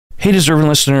Hey, deserving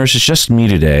listeners, it's just me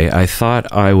today. I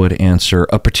thought I would answer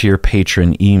upper tier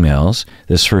patron emails.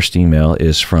 This first email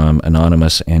is from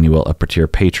anonymous annual upper tier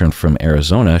patron from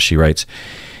Arizona. She writes,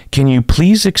 can you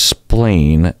please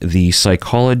explain the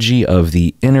psychology of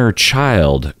the inner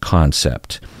child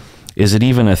concept? Is it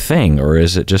even a thing, or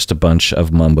is it just a bunch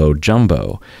of mumbo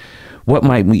jumbo? What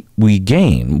might we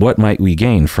gain? What might we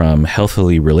gain from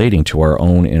healthily relating to our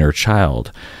own inner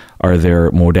child? Are there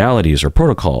modalities or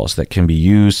protocols that can be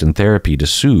used in therapy to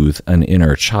soothe an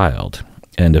inner child?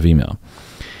 End of email.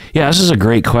 Yeah, this is a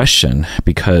great question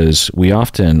because we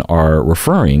often are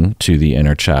referring to the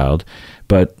inner child,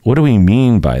 but what do we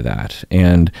mean by that?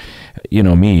 And, you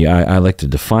know, me, I like to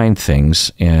define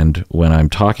things, and when I'm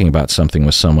talking about something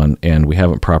with someone and we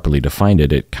haven't properly defined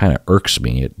it, it kind of irks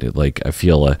me. Like I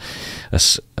feel a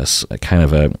kind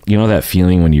of a, you know, that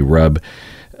feeling when you rub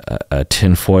a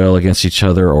tin foil against each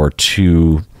other or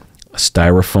two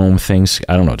styrofoam things.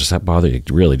 I don't know, does that bother you? It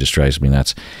really just drives me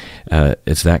nuts.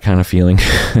 It's that kind of feeling.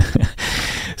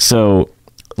 So,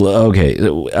 okay,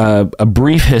 a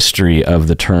brief history of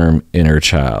the term inner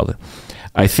child.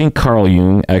 I think Carl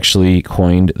Jung actually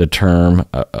coined the term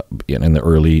in the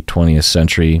early 20th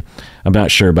century. I'm not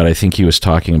sure, but I think he was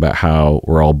talking about how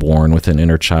we're all born with an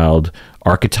inner child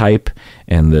archetype,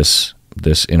 and this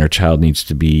inner child needs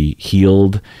to be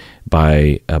healed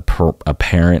by a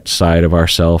parent side of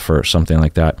ourself or something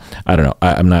like that. I don't know.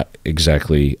 I'm not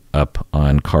exactly up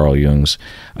on Carl Jung's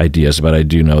ideas, but I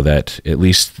do know that at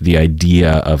least the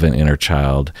idea of an inner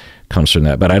child comes from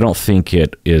that. But I don't think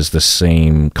it is the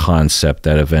same concept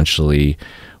that eventually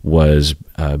was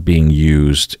being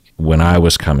used when I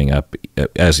was coming up,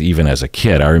 even as a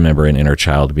kid. I remember an inner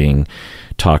child being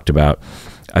talked about.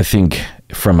 I think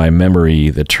from my memory,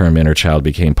 the term inner child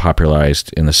became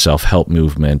popularized in the self-help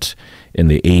movement in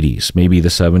the 80s, maybe the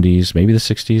 70s, maybe the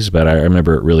 60s, but I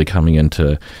remember it really coming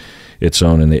into its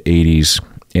own in the 80s.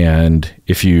 And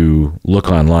if you look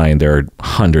online, there are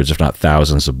hundreds, if not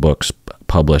thousands, of books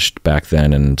published back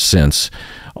then and since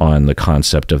on the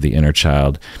concept of the inner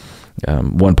child.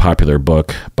 One popular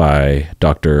book by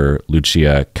Dr.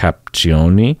 Lucia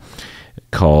Capcioni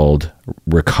called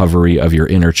Recovery of Your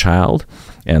Inner Child.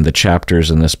 And the chapters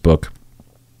in this book's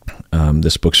from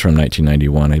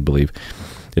 1991, I believe.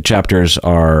 The chapters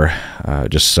are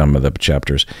just some of the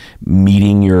chapters.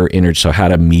 Meeting your inner, so how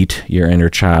to meet your inner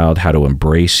child, how to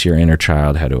embrace your inner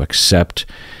child, how to accept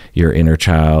your inner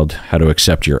child, how to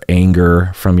accept your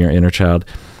anger from your inner child,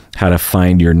 how to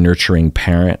find your nurturing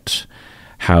parent,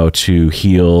 how to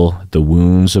heal the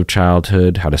wounds of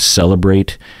childhood, how to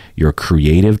celebrate your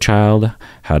creative child,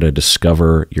 how to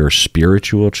discover your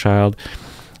spiritual child.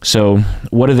 So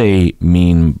what do they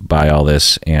mean by all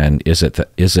this, and is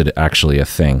it actually a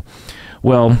thing?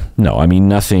 Well, no. I mean,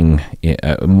 nothing.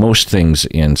 Most things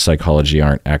in psychology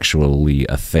aren't actually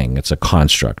a thing. It's a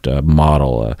construct, a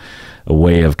model, a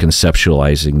way of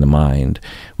conceptualizing the mind.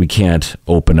 We can't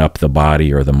open up the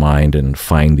body or the mind and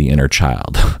find the inner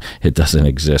child. It doesn't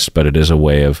exist, but it is a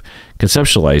way of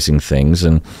conceptualizing things.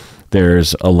 And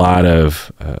there's a lot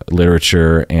of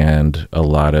literature and a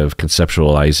lot of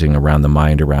conceptualizing around the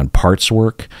mind, around parts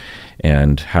work,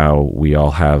 and how we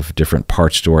all have different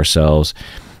parts to ourselves.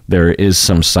 There is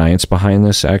some science behind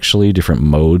this, actually, different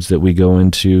modes that we go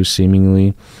into,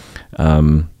 seemingly.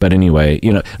 But anyway,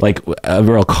 you know, like a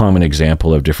real common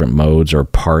example of different modes or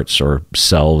parts or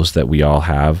selves that we all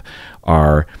have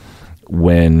are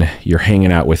when you're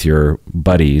hanging out with your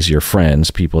buddies, your friends,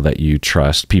 people that you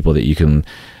trust, people that you can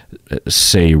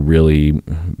say really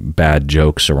bad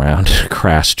jokes around,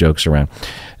 crass jokes around.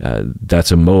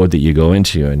 That's a mode that you go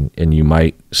into, and you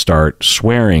might start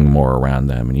swearing more around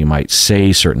them, and you might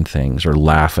say certain things or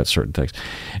laugh at certain things.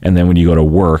 And then when you go to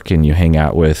work and you hang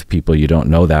out with people you don't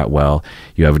know that well,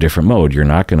 you have a different mode. You're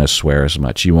not going to swear as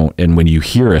much. You won't. And when you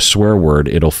hear a swear word,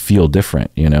 it'll feel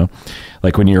different, you know?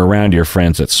 Like when you're around your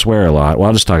friends that swear a lot, well,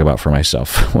 I'll just talk about for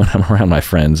myself. When I'm around my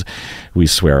friends, we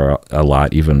swear a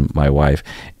lot, even my wife.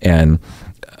 And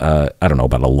I don't know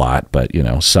about a lot, but, you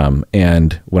know, some.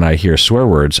 And when I hear swear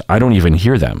words, I don't even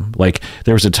hear them. Like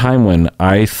there was a time when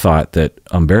I thought that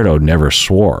Umberto never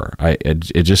swore.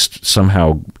 It just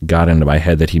somehow got into my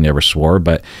head that he never swore.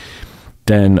 But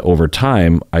then over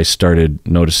time, I started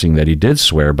noticing that he did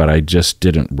swear, but I just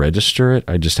didn't register it.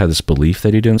 I just had this belief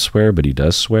that he didn't swear, but he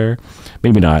does swear.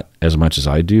 Maybe not as much as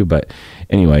I do, but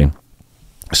anyway.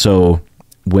 So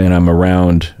when I'm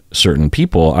around certain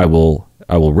people, I will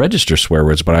register swear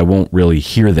words, but I won't really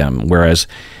hear them. Whereas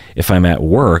if I'm at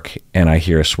work and I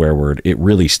hear a swear word, it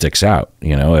really sticks out.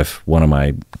 You know, if one of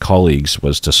my colleagues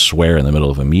was to swear in the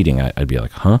middle of a meeting, I'd be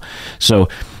like, huh? So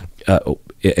and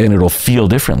it'll feel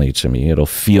differently to me. It'll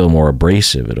feel more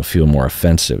abrasive. It'll feel more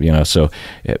offensive, you know? So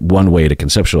one way to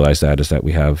conceptualize that is that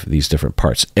we have these different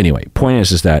parts. Anyway, point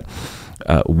is that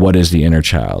what is the inner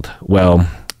child? Well,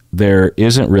 there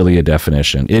isn't really a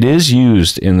definition. It is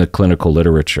used in the clinical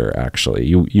literature, actually.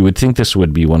 You would think this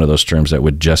would be one of those terms that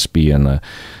would just be in the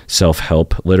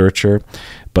self-help literature,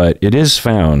 but it is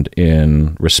found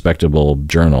in respectable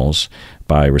journals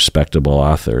by respectable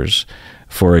authors.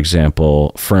 For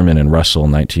example, Furman and Russell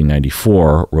in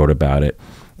 1994 wrote about it,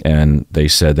 and they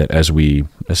said that as we,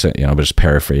 you know, just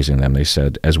paraphrasing them, they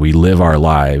said, as we live our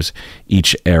lives,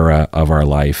 each era of our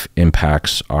life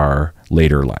impacts our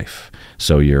later life.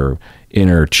 So your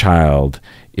inner child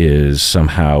is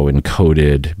somehow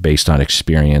encoded based on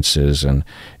experiences and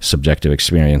subjective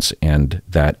experience, and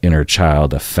that inner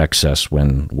child affects us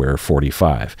when we're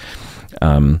 45.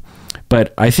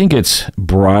 But I think it's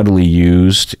broadly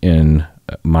used in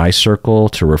my circle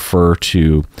to refer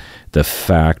to the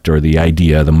fact or the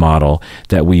idea, the model,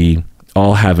 that we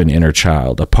all have an inner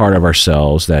child, a part of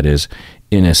ourselves that is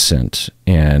innocent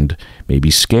and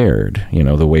maybe scared, you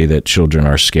know, the way that children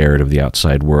are scared of the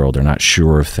outside world. They're not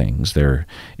sure of things. They're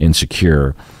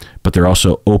insecure, but they're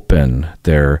also open.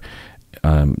 They're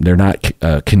not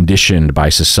conditioned by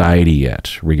society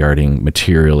yet regarding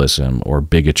materialism or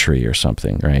bigotry or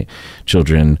something, right?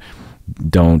 Children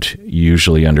don't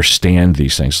usually understand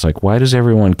these things. It's like, why does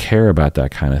everyone care about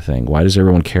that kind of thing? Why does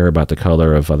everyone care about the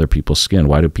color of other people's skin?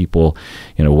 Why do people,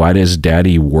 you know, why does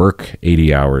daddy work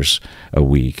 80 hours a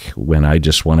week when I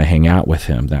just want to hang out with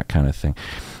him? That kind of thing.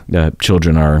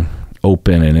 Children are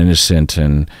open and innocent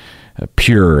and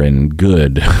pure and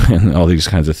good and all these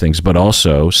kinds of things, but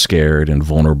also scared and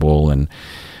vulnerable and,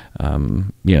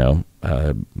 you know,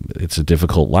 it's a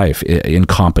difficult life.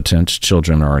 Incompetent.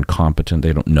 Children are incompetent.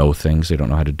 They don't know things. They don't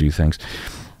know how to do things.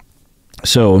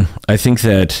 So I think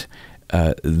that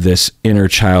this inner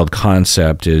child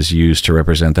concept is used to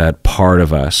represent that part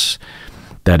of us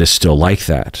that is still like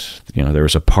that. You know, there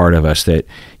was a part of us that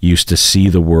used to see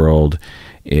the world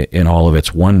in all of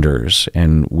its wonders,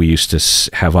 and we used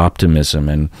to have optimism,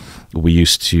 and we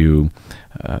used to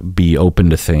be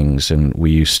open to things, and we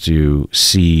used to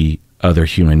see other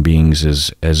human beings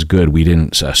as good. We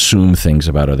didn't assume things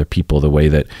about other people the way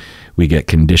that we get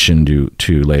conditioned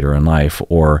to later in life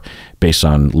or based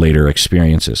on later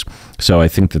experiences. So I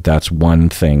think that that's one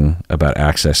thing about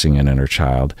accessing an inner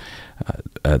child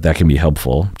that can be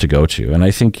helpful to go to. And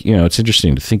I think, you know, it's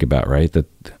interesting to think about, right?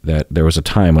 That there was a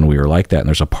time when we were like that, and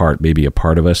there's maybe a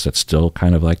part of us that's still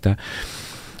kind of like that.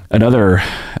 Another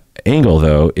angle,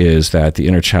 though, is that the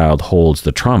inner child holds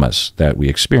the traumas that we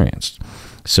experienced.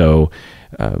 So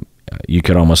you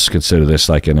could almost consider this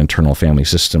like an internal family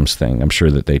systems thing. I'm sure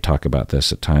that they talk about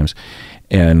this at times.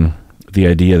 And the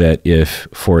idea that if,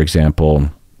 for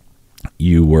example,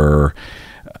 you were,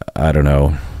 I don't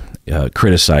know,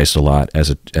 criticized a lot as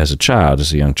a child,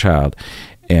 as a young child,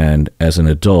 and as an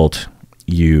adult,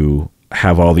 you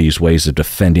have all these ways of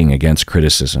defending against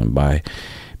criticism by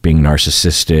being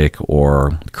narcissistic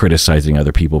or criticizing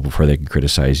other people before they can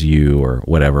criticize you or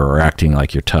whatever, or acting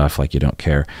like you're tough, like you don't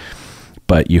care.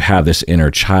 But you have this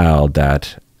inner child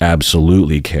that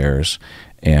absolutely cares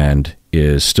and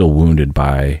is still wounded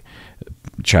by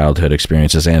childhood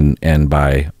experiences and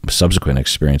by subsequent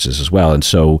experiences as well. And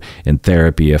so in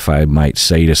therapy, if I might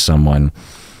say to someone,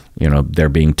 you know, they're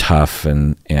being tough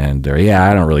and they're, yeah,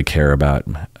 I don't really care about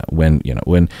when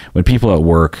people at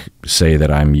work say that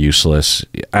I'm useless.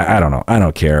 I don't know. I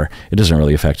don't care. It doesn't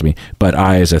really affect me. But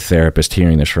I, as a therapist,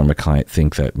 hearing this from a client,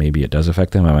 think that maybe it does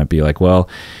affect them. I might be like, well,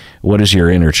 what is your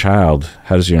inner child?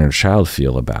 How does your inner child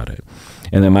feel about it?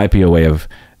 And that might be a way of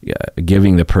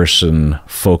giving the person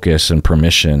focus and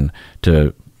permission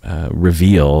to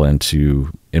reveal and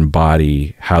to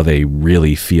embody how they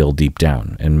really feel deep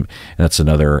down. And that's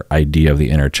another idea of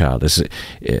the inner child.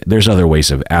 There's other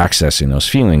ways of accessing those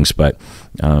feelings, but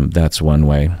that's one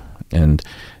way. And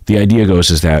the idea goes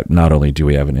is that not only do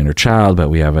we have an inner child, but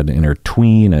we have an inner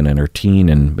tween, an inner teen,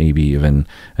 and maybe even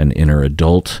an inner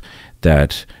adult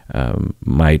that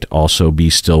might also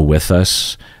be still with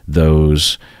us.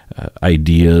 Those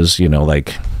ideas, you know,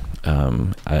 like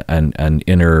an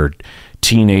inner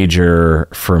teenager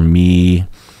for me,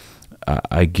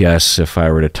 I guess if I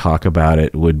were to talk about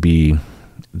it, would be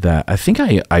that I think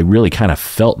I really kind of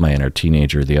felt my inner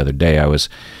teenager the other day. I was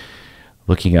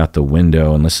looking out the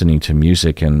window and listening to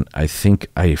music, and I think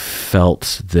I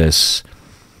felt this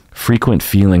frequent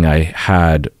feeling I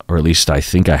had, or at least I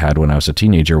think I had when I was a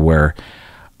teenager, where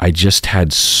I just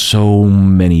had so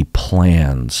many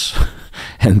plans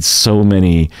and so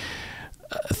many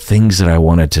things that I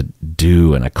wanted to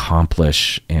do and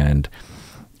accomplish, and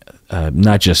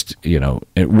not just,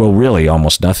 really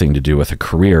almost nothing to do with a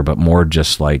career, but more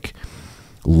just like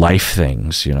life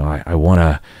things. I want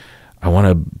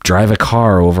to drive a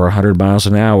car over 100 miles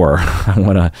an hour. I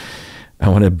want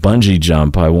to bungee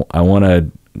jump. I want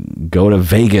to go to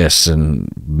Vegas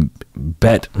and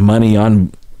bet money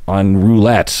on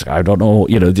roulette. I don't know,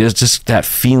 there's just that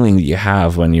feeling that you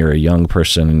have when you're a young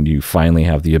person and you finally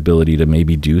have the ability to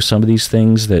maybe do some of these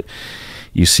things that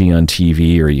you see on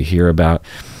TV or you hear about.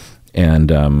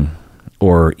 And, I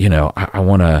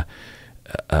want to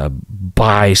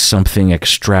buy something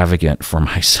extravagant for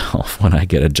myself when I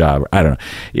get a job. I don't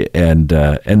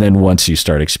know. And then once you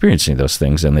start experiencing those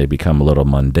things, then they become a little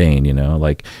mundane,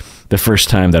 like the first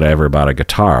time that I ever bought a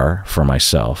guitar for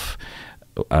myself,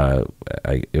 I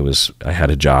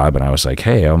had a job and I was like,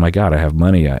 hey, oh my God, I have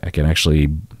money. I can actually,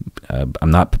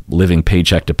 I'm not living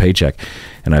paycheck to paycheck.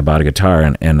 And I bought a guitar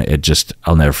and it just,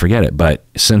 I'll never forget it. But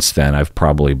since then I've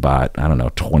probably bought,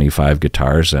 25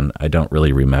 guitars, and I don't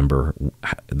really remember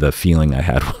the feeling I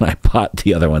had when I bought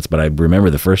the other ones, but I remember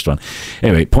the first one.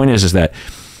 Anyway, point is that,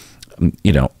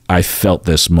 I felt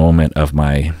this moment of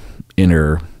my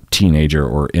inner teenager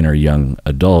or inner young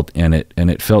adult, and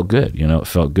it felt good. It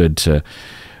felt good to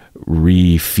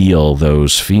re-feel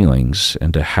those feelings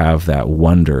and to have that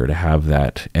wonder, to have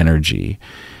that energy,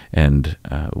 and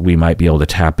we might be able to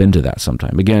tap into that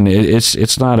sometime. Again,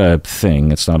 it's not a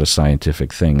thing, it's not a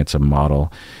scientific thing, it's a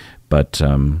model. But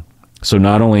so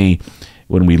not only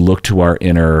when we look to our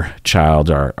inner child,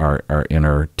 our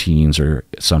inner teens or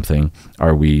something,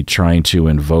 are we trying to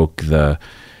invoke the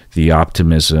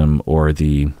optimism or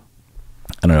the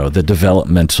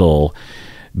developmental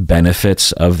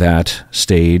benefits of that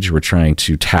stage. We're trying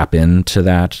to tap into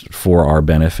that for our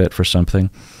benefit for something.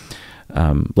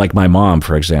 Like my mom,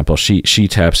 for example, she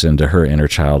taps into her inner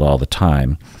child all the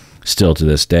time, still to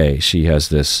this day. She has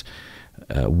this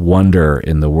wonder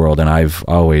in the world, and I've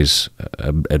always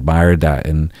admired that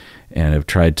and have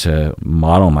tried to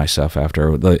model myself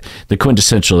after. The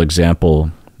quintessential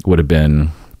example would have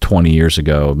been 20 years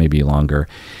ago, maybe longer,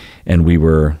 and we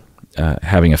were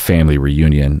having a family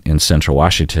reunion in Central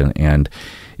Washington, and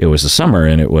it was the summer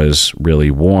and it was really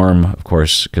warm, of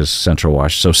course, because Central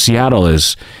Washington. So Seattle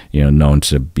is, known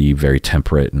to be very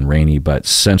temperate and rainy, but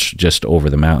just over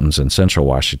the mountains in Central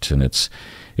Washington, it's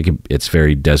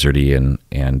very deserty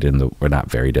or not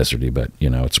very deserty, but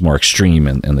it's more extreme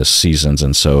in the seasons,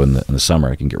 and so in the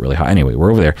summer it can get really hot. Anyway,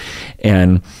 we're over there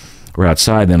and we're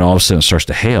outside, and then all of a sudden it starts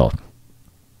to hail,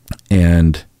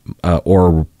 and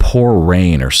or pour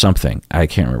rain or something. I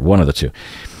can't remember, one of the two.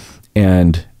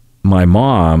 And my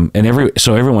mom and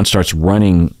everyone starts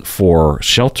running for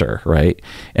shelter, right?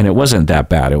 And it wasn't that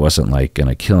bad. It wasn't like going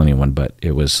to kill anyone, but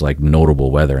it was like notable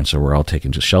weather, and so we're all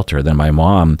taking to shelter. Then my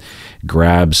mom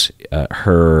grabs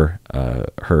her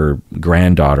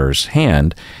granddaughter's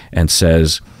hand and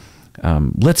says,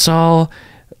 "Let's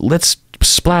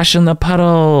splash in the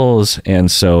puddles."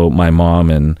 And so my mom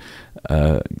and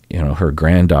her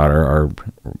granddaughter,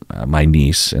 my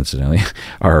niece, incidentally,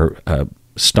 are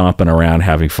stomping around,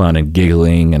 having fun and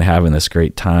giggling and having this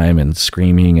great time and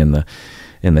screaming in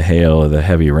the hail or the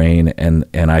heavy rain. And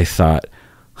I thought,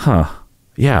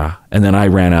 yeah. And then I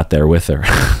ran out there with her.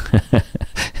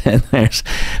 And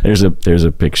there's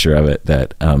a picture of it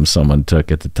that someone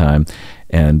took at the time,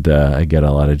 and I get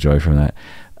a lot of joy from that.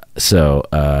 So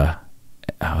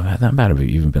that might have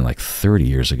even been like 30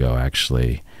 years ago,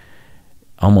 actually.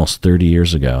 Almost 30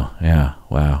 years ago. Yeah.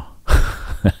 Wow.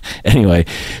 Anyway,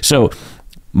 so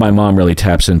my mom really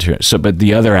taps into it. So, but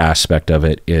the other aspect of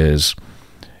it is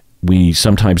we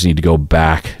sometimes need to go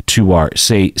back to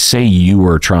say you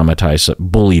were traumatized,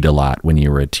 bullied a lot when you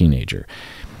were a teenager.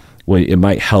 Well, it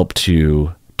might help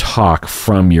to talk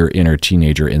from your inner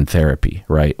teenager in therapy,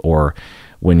 right? Or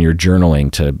when you're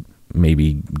journaling, to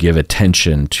maybe give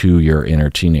attention to your inner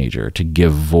teenager, to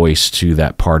give voice to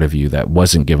that part of you that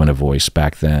wasn't given a voice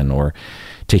back then, or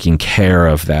taking care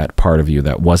of that part of you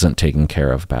that wasn't taken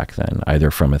care of back then, either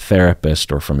from a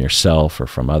therapist or from yourself or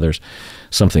from others,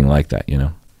 something like that,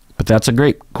 But that's a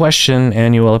great question,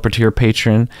 Annual Upper Tier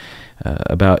Patron,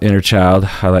 about inner child.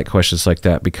 I like questions like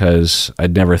that because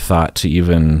I'd never thought to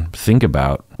even think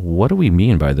about, what do we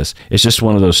mean by this? It's just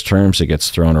one of those terms that gets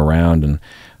thrown around, and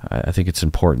I think it's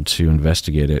important to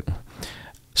investigate it.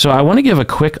 So I want to give a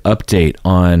quick update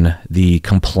on the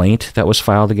complaint that was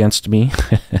filed against me.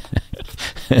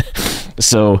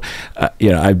 So,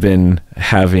 I've been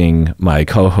having my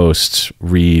co-hosts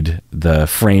read the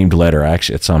framed letter.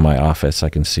 Actually, it's on my office. I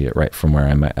can see it right from where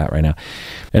I'm at right now.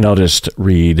 And I'll just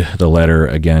read the letter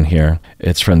again here.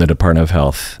 It's from the Department of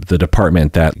Health, the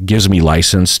department that gives me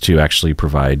license to actually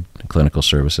provide clinical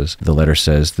services. The letter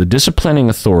says, the disciplining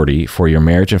authority for your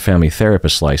marriage and family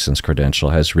therapist license credential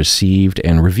has received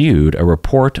and reviewed a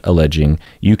report alleging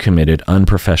you committed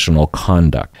unprofessional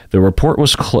conduct. The report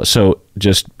was so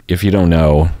just if you don't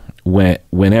know,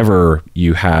 whenever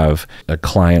you have a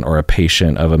client or a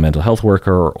patient of a mental health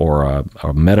worker or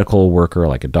a medical worker,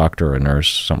 like a doctor or a nurse,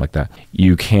 something like that,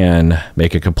 you can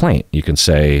make a complaint. You can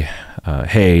say,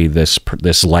 hey,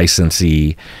 this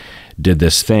licensee did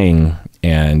this thing,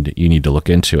 and you need to look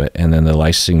into it. And then the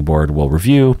licensing board will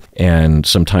review, and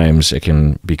sometimes it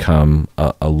can become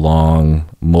a long,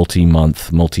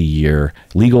 multi-month, multi-year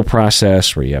legal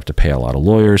process where you have to pay a lot of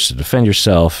lawyers to defend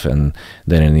yourself, and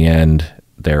then in the end,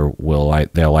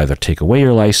 they'll either take away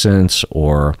your license,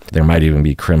 or there might even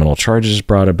be criminal charges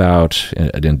brought about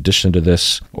in addition to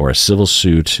this, or a civil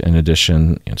suit in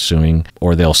addition, suing,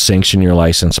 or they'll sanction your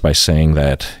license by saying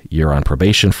that you're on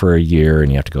probation for a year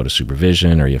and you have to go to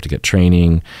supervision, or you have to get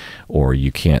training, or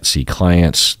you can't see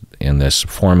clients in this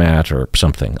format or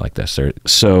something like this.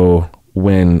 So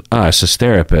when us as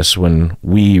therapists, when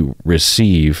we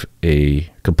receive a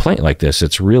complaint like this,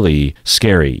 it's really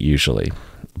scary usually.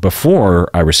 Before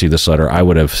I received this letter, I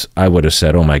would have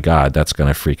said, oh my God, that's going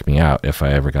to freak me out if I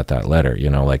ever got that letter.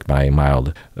 Like my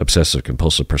mild obsessive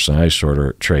compulsive personality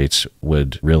disorder traits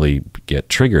would really get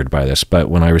triggered by this. But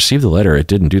when I received the letter, it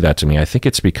didn't do that to me. I think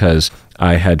it's because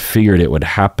I had figured it would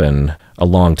happen a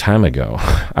long time ago.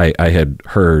 I had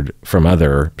heard from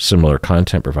other similar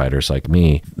content providers like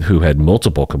me who had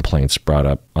multiple complaints brought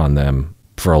up on them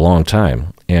for a long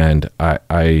time. And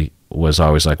I was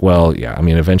always like, well, yeah, I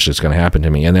mean, eventually it's going to happen to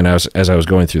me. And then as I was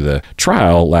going through the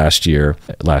trial last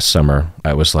summer,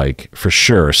 I was like, for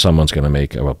sure, someone's going to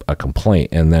make a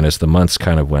complaint. And then as the months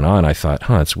kind of went on, I thought,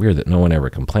 it's weird that no one ever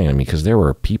complained to me, because there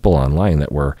were people online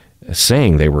that were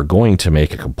saying they were going to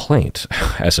make a complaint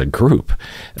as a group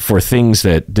for things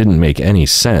that didn't make any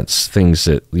sense. Things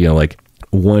that, like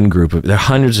one group there are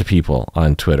hundreds of people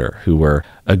on Twitter who were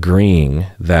agreeing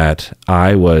that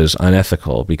I was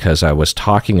unethical because I was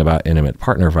talking about intimate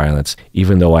partner violence,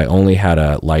 even though I only had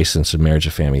a license in marriage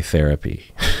and family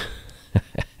therapy.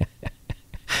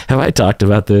 Have I talked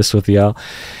about this with y'all?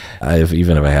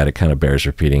 Even if I had, it kind of bears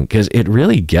repeating, because it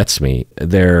really gets me.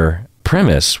 Their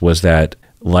premise was that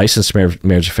licensed marriage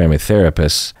and family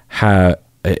therapists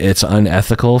it's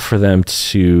unethical for them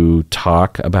to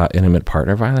talk about intimate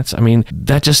partner violence. I mean,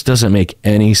 that just doesn't make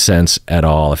any sense at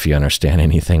all if you understand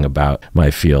anything about my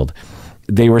field.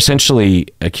 They were essentially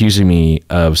accusing me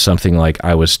of something like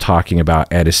I was talking about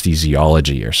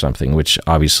anesthesiology or something, which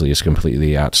obviously is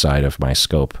completely outside of my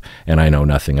scope and I know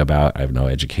nothing about. I have no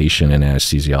education in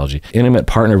anesthesiology. Intimate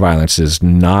partner violence is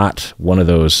not one of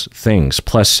those things.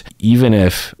 Plus, even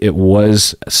if it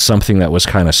was something that was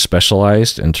kind of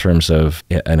specialized in terms of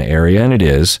an area, and it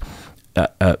is,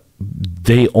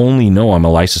 they only know I'm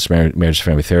a licensed marriage and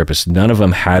family therapist. None of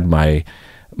them had my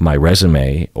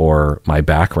resume or my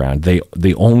background.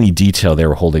 The only detail they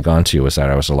were holding on to was that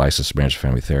I was a licensed marriage and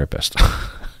family therapist.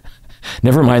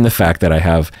 Never mind the fact that I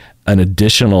have an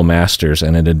additional master's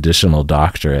and an additional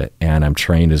doctorate, and I'm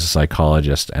trained as a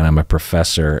psychologist, and I'm a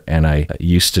professor, and I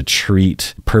used to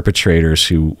treat perpetrators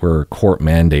who were court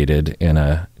mandated in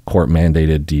a court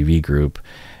mandated DV group,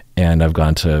 and I've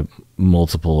gone to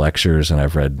multiple lectures and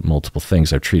I've read multiple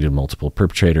things. I've treated multiple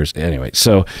perpetrators. Anyway,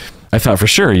 so I thought for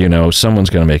sure,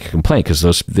 someone's going to make a complaint,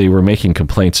 because they were making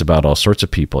complaints about all sorts of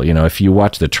people. If you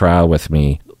watch the trial with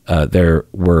me, there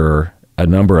were a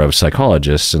number of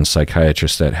psychologists and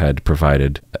psychiatrists that had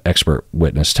provided expert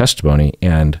witness testimony,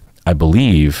 and I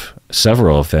believe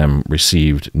several of them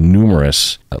received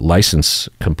numerous license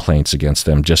complaints against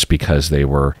them just because they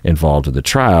were involved in the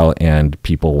trial and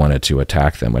people wanted to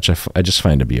attack them, which I just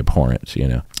find to be abhorrent,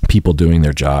 people doing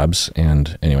their jobs.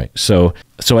 And anyway, so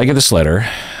I get this letter,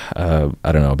 I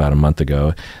don't know, about a month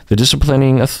ago. The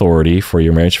disciplining authority for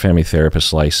your marriage family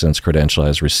therapist license credential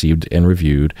has received and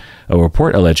reviewed a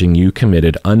report alleging you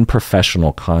committed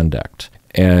unprofessional conduct.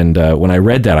 And when I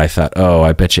read that, I thought, oh,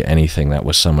 I bet you anything that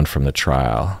was someone from the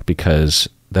trial, because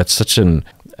that's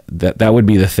that would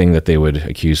be the thing that they would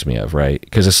accuse me of, right?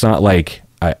 Because it's not like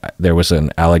there was an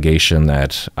allegation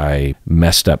that I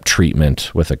messed up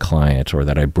treatment with a client or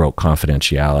that I broke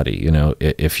confidentiality.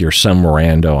 If you're some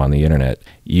rando on the internet,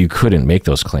 you couldn't make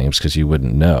those claims because you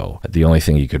wouldn't know. The only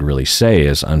thing you could really say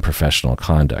is unprofessional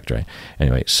conduct, right?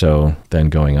 Anyway, so then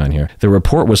going on here, the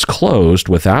report was closed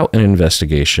without an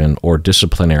investigation or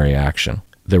disciplinary action.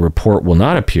 the report will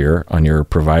not appear on your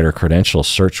provider credential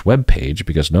search webpage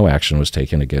because no action was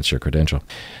taken against your credential.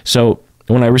 So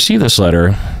when I received this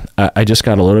letter, I just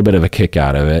got a little bit of a kick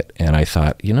out of it. And I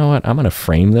thought, you know what? I'm going to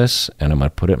frame this and I'm going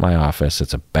to put it in my office.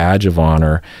 It's a badge of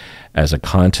honor as a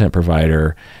content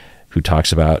provider who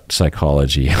talks about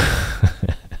psychology.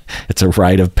 It's a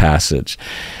rite of passage.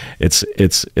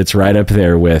 It's right up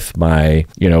there with my,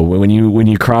 when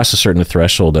you cross a certain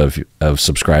threshold of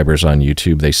subscribers on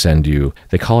YouTube, they send you,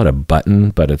 they call it a button,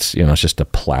 but it's, it's just a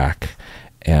plaque.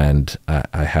 And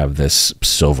I have this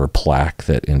silver plaque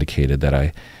that indicated that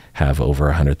I have over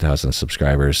 100,000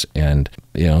 subscribers, and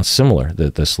similar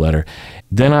that this letter.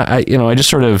 Then I just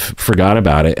sort of forgot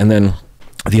about it, and then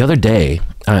the other day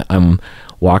I'm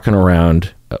walking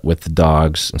around with the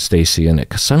dogs and Stacy, and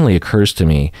it suddenly occurs to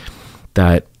me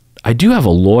that I do have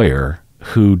a lawyer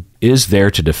who is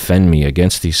there to defend me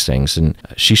against these things, and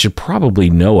she should probably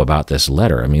know about this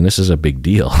letter. I mean, this is a big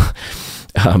deal.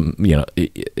 Many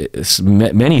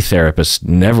therapists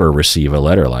never receive a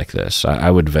letter like this. I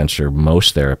would venture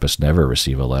most therapists never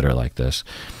receive a letter like this.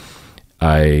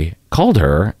 I called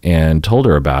her and told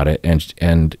her about it,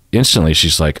 and instantly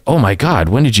she's like, "Oh my God,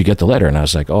 when did you get the letter?" And I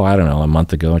was like, "Oh, I don't know, a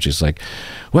month ago." And she's like,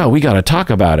 "Well, we got to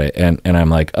talk about it." And I'm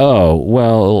like, "Oh,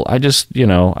 well, I just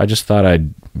thought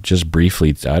I'd just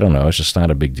briefly, I don't know, it's just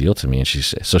not a big deal to me." And she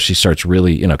starts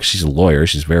really, because she's a lawyer,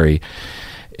 she's very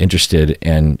interested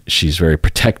and she's very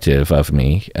protective of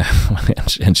me,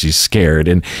 and she's scared.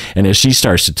 And as she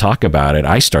starts to talk about it,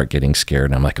 I start getting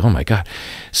scared, and I'm like, "Oh my God."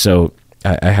 So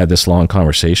I had this long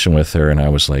conversation with her, and I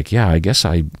was like, "Yeah, I guess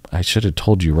I should have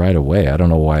told you right away. I don't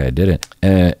know why I didn't."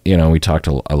 And, we talked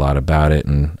a lot about it,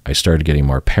 and I started getting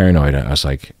more paranoid. I was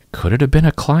like, could it have been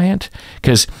a client?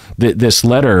 Because this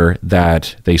letter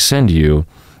that they send you,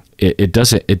 it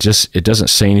doesn't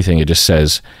say anything. It just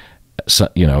says,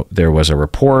 there was a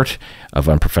report of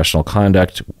unprofessional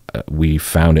conduct. We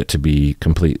found it to be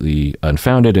completely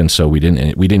unfounded, and so we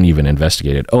didn't even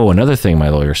investigate it. Oh, another thing my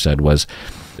lawyer said was,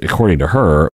 according to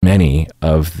her, many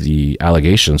of the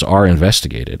allegations are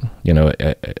investigated.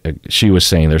 She was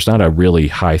saying there's not a really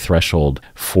high threshold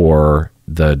for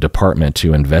the department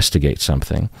to investigate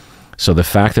something. So the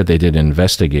fact that they didn't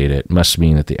investigate it must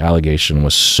mean that the allegation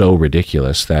was so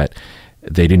ridiculous that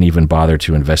they didn't even bother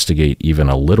to investigate even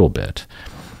a little bit.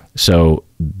 So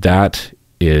that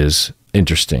is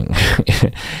interesting.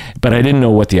 But I didn't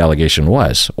know what the allegation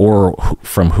was or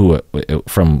from who it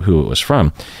was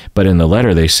from. But in the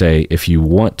letter they say, if you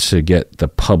want to get the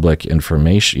public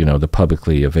information, the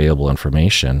publicly available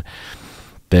information,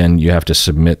 then you have to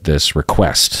submit this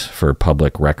request for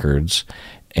public records.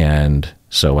 And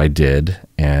so I did,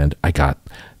 and I got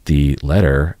the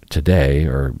letter today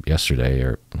or yesterday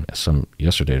or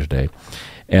yesterday or today.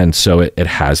 And so it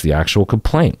has the actual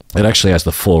complaint. It actually has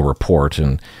the full report,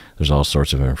 and there's all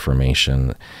sorts of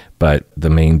information, but the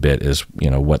main bit is,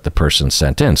 what the person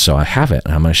sent in. So I have it,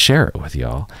 and I'm going to share it with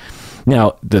y'all.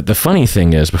 Now, the funny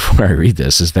thing is, before I read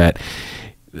this, is that,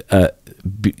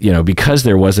 because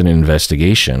there was an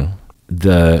investigation,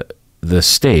 the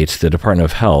state, the Department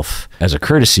of Health, as a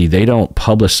courtesy, they don't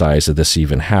publicize that this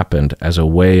even happened as a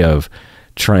way of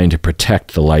trying to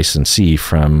protect the licensee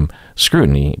from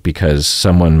scrutiny because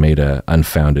someone made an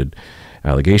unfounded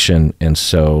allegation, and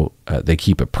so they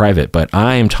keep it private. But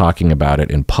I am talking about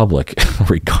it in public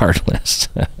regardless.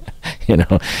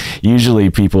 Usually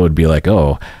people would be like,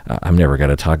 "Oh, I'm never going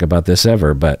to talk about this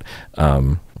ever," but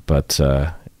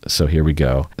so here we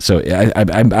go. So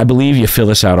I believe you fill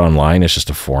this out online. It's just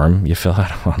a form you fill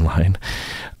out online,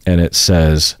 and it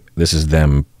says, this is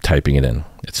them typing it in.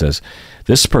 It says,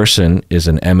 "This person is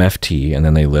an MFT," and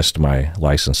then they list my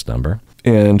license number.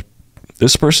 "And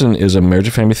this person is a marriage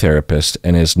and family therapist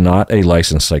and is not a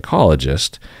licensed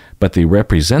psychologist, but they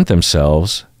represent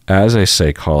themselves as a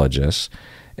psychologist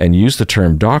and use the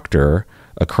term doctor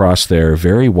across their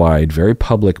very wide, very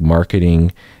public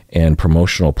marketing and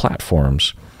promotional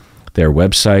platforms, their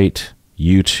website,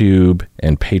 YouTube,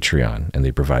 and Patreon." And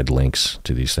they provide links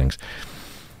to these things.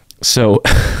 So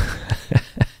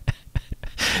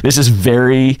this is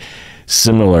very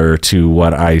similar to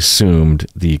what I assumed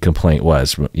the complaint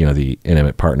was, the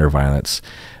intimate partner violence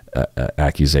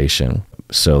accusation.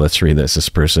 So let's read this. This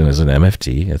person is an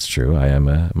MFT. It's true. I am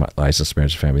a licensed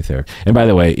marriage and family therapist. And by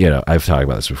the way, I've talked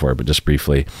about this before, but just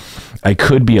briefly, I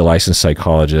could be a licensed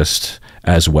psychologist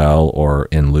as well, or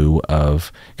in lieu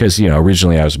of, because,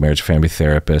 originally I was a marriage and family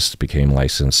therapist, became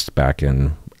licensed back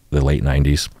in the late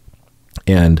 90s.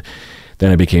 And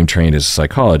then I became trained as a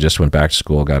psychologist, went back to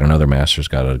school, got another master's,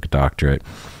 got a doctorate.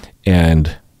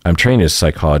 And I'm trained as a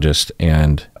psychologist,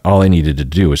 and all I needed to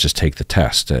do was just take the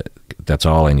test. that's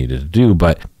all I needed to do.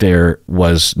 But there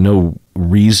was no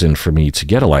reason for me to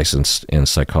get a license in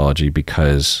psychology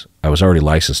because I was already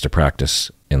licensed to practice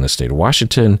in the state of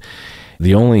Washington.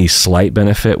 The only slight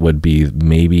benefit would be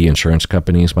maybe insurance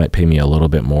companies might pay me a little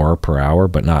bit more per hour,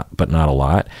 but not a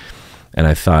lot. And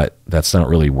I thought that's not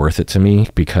really worth it to me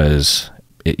because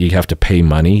you have to pay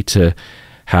money to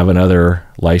have another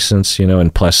license,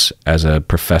 and plus as a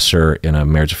professor in a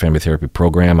marriage and family therapy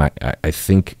program, I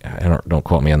think, don't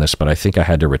quote me on this, but I think I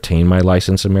had to retain my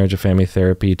license in marriage and family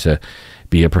therapy to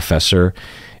be a professor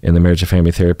in the marriage and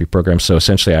family therapy program. So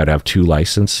essentially I'd have 2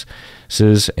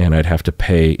 licenses and I'd have to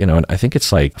pay, and I think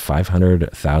it's like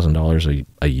 $500,000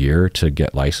 a year to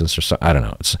get licensed or something. I don't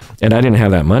know. And I didn't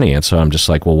have that money. And so I'm just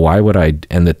like, well, why would I?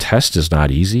 And the test is not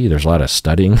easy. There's a lot of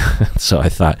studying. So I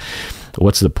thought,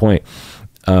 what's the point?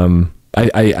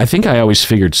 I think I always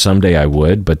figured someday I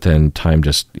would, but then time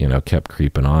just, kept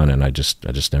creeping on and I just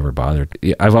never bothered.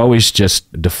 I've always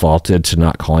just defaulted to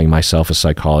not calling myself a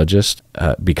psychologist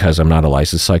because I'm not a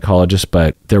licensed psychologist,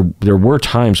 but there were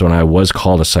times when I was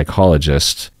called a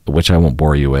psychologist, which I won't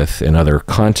bore you with in other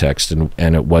contexts,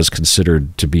 and it was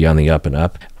considered to be on the up and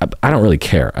up. I don't really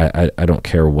care. I don't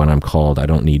care when I'm called. I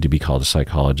don't need to be called a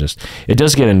psychologist. It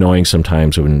does get annoying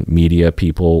sometimes when media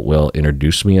people will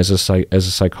introduce me as a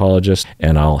psychologist,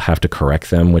 and I'll have to correct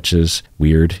them, which is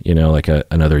weird. Like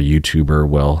another YouTuber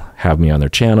will have me on their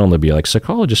channel, and they'll be like,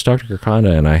 "Psychologist Dr.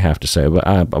 Kirkanda," and I have to say,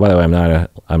 by the way,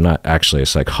 I'm not actually a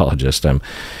psychologist. I'm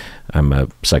a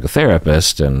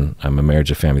psychotherapist, and I'm a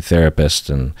marriage and family therapist,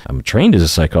 and I'm trained as a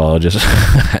psychologist.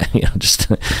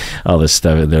 Just all this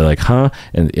stuff. They're like, huh?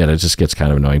 And it just gets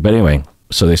kind of annoying. But anyway,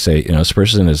 so they say, this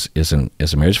person is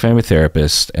a marriage and family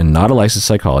therapist and not a licensed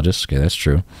psychologist. Okay, that's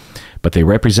true. But they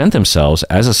represent themselves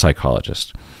as a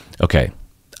psychologist. Okay,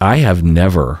 I have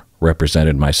never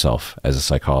represented myself as a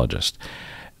psychologist.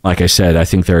 Like I said, I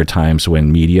think there are times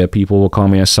when media people will call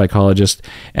me a psychologist,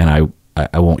 and I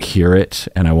won't hear it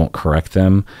and I won't correct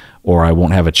them, or I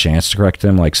won't have a chance to correct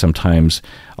them. Like sometimes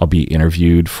I'll be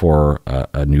interviewed for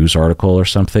a news article or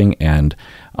something, and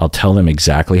I'll tell them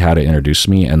exactly how to introduce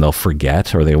me, and they'll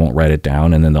forget or they won't write it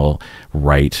down, and then they'll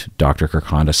write Dr.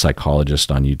 Kirkanda,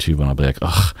 psychologist, on YouTube, and I'll be like,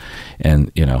 ugh,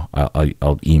 and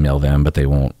I'll email them, but they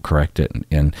won't correct it.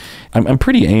 And I'm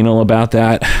pretty anal about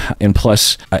that, and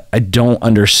plus I don't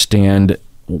understand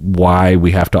why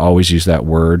we have to always use that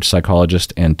word,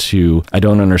 psychologist, and 2, I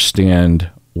don't understand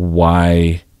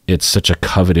why it's such a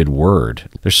coveted word.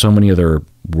 There's so many other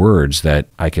words that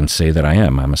I can say that I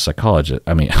am. I'm a psychologist.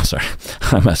 I'm a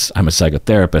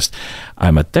psychotherapist.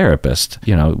 I'm a therapist.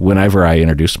 Whenever I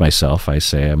introduce myself, I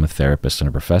say I'm a therapist and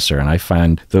a professor, and I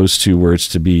find those 2 words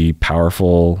to be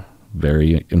powerful,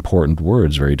 very important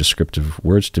words, very descriptive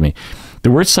words to me. The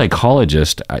word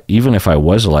psychologist, even if I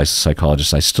was a licensed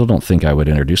psychologist, I still don't think I would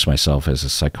introduce myself as a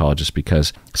psychologist,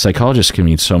 because psychologist can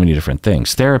mean so many different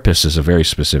things. Therapist is a very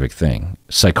specific thing.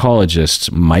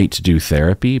 Psychologists might do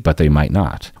therapy, but they might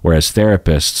not. Whereas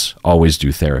therapists always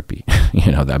do therapy,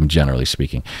 I'm generally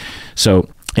speaking. So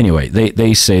anyway,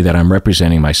 they say that I'm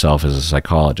representing myself as a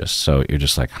psychologist. So you're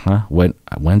just like, huh?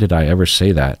 When did I ever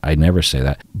say that? I never say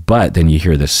that. But then you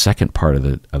hear the second part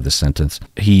of the sentence.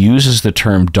 He uses the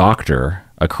term doctor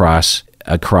across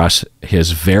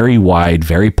his very wide,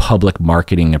 very public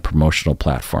marketing and promotional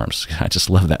platforms. I just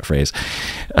love that phrase.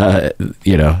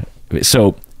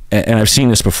 So, and I've seen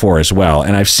this before as well.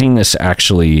 And I've seen this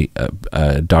actually,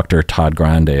 Dr. Todd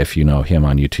Grande, if you know him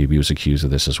on YouTube, he was accused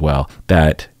of this as well,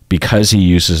 that because he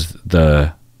uses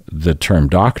the term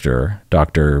doctor,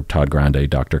 Dr. Todd Grande,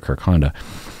 Dr. Kirkanda,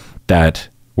 that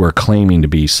we're claiming to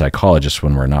be psychologists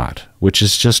when we're not, which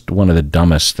is just one of the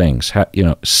dumbest things.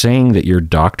 Saying that you're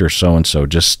Dr. so-and-so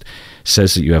just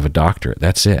says that you have a doctorate.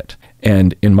 That's it.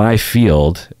 And in my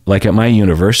field, like at my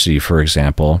university, for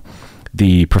example,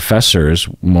 the professors,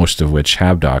 most of which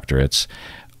have doctorates,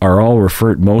 are all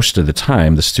referred, most of the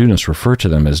time, the students refer to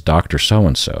them as Dr.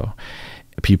 so-and-so.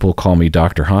 People call me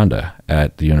Dr. Honda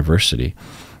at the university.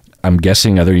 I'm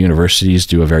guessing other universities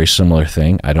do a very similar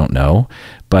thing. I don't know,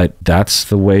 but that's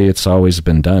the way it's always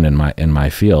been done in my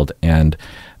field. And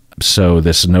so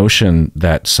this notion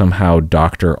that somehow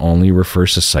doctor only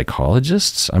refers to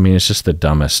psychologists, it's just the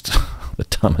dumbest, the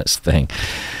dumbest thing.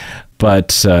 But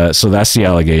so that's the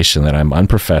allegation, that I'm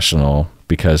unprofessional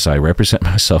because I represent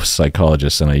myself as a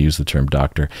psychologist and I use the term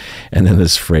doctor. And then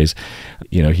this phrase,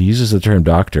 he uses the term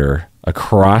doctor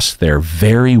across their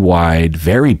very wide,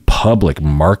 very public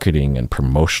marketing and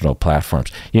promotional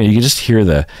platforms. You can just hear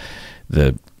the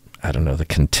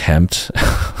contempt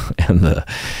and the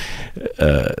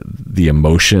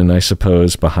emotion, I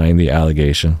suppose, behind the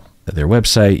allegation. Their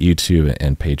website, YouTube,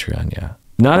 and Patreon, yeah.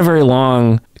 not a very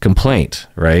long complaint,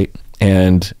 right?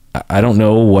 And I don't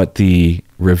know what the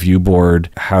review board,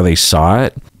 how they saw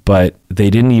it, but they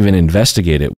didn't even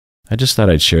investigate it. I just thought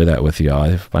I'd share that with y'all.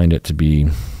 I find it to be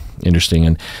interesting.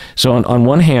 And so on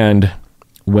one hand,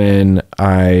 when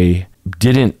I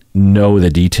didn't know the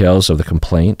details of the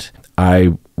complaint,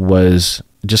 I was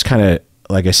just kind of,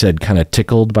 like I said, kind of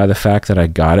tickled by the fact that I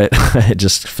got it. It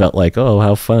just felt like, oh,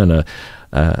 how fun,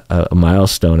 a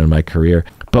milestone in my career.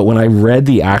 But when I read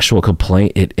the actual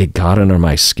complaint, it got under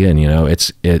my skin, you know,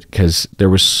 because there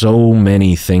were so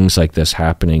many things like this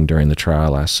happening during the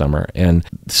trial last summer, and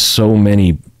so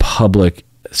many public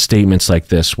statements like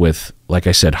this with, like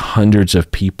I said, hundreds of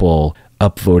people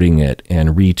upvoting it and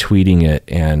retweeting it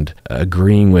and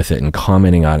agreeing with it and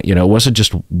commenting on it. You know, it wasn't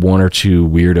just one or two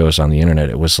weirdos on the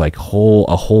internet. It was like a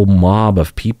whole mob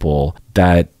of people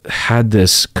that had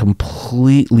this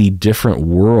completely different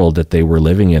world that they were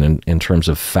living in terms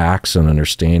of facts and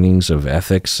understandings of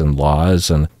ethics and laws,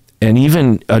 and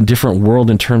even a different world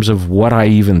in terms of what I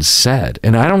even said.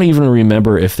 And I don't even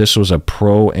remember if this was a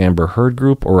pro Amber Heard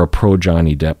group or a pro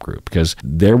Johnny Depp group, because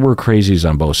there were crazies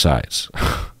on both sides.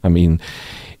 I mean,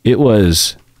 it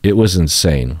was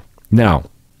insane. Now,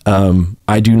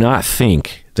 I do not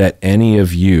think that any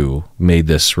of you made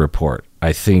this report.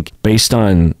 I think based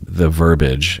on the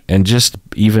verbiage, and just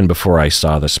even before I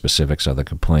saw the specifics of the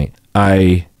complaint,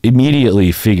 I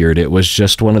immediately figured it was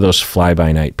just one of those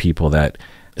fly-by-night people that,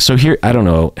 so here, I don't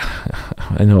know,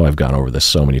 I know I've gone over this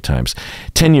so many times.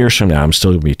 10 years from now, I'm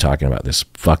still going to be talking about this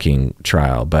fucking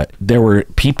trial, but there were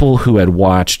people who had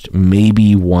watched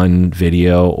maybe one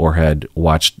video or had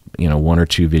watched, you know, one or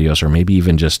two videos, or maybe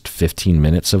even just 15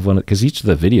 minutes of one, because each of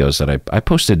the videos that I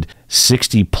posted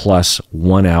 60 plus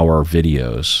 1 hour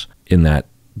videos in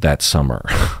that summer,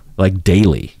 like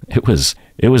daily. It was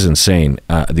insane.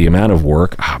 The amount of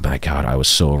work, oh my God, I was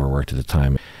so overworked at the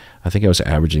time. I think I was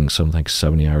averaging something like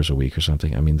 70 hours a week or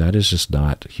something. I mean, that is just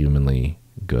not humanly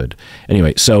good.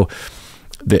 Anyway, so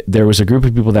there was a group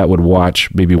of people that would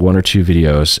watch maybe one or two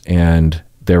videos, and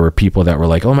there were people that were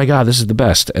like, oh my God, this is the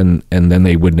best. And then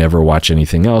they would never watch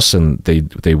anything else, and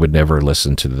they would never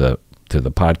listen to the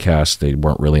podcast. They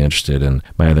weren't really interested in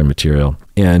my other material,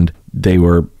 and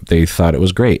they thought it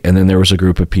was great. And then there was a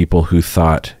group of people who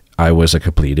thought I was a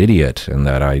complete idiot and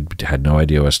that I had no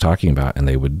idea what I was talking about, and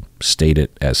they would state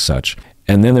it as such.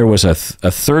 And then there was a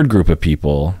third group of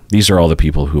people. These are all the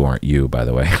people who aren't you, by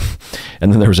the way.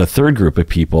 And then there was a third group of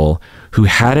people who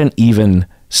hadn't even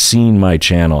seen my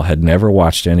channel, had never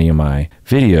watched any of my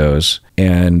videos.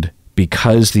 And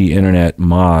because the internet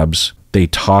mobs, they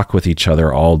talk with each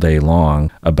other all day long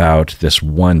about this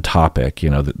one topic, you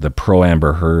know, the pro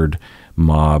Amber Heard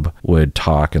mob would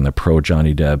talk and the pro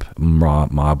Johnny Depp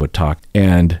mob would talk,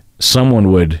 and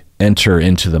someone would enter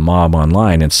into the mob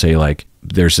online and say, like,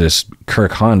 there's this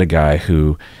Kirk Honda guy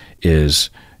who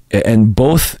is, and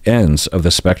both ends of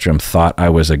the spectrum thought I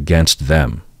was against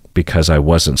them because I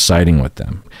wasn't siding with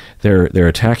them. They're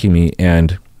attacking me,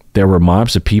 and there were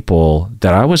mobs of people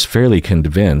that I was fairly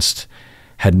convinced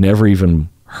had never even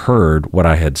heard what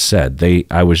I had said.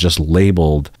 I was just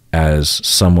labeled as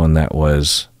someone that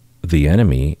was the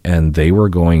enemy, and they were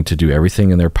going to do everything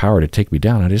in their power to take me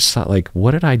down. I just thought, like,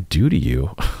 what did I do to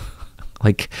you?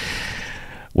 Like,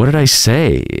 what did I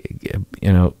say?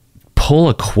 You know, pull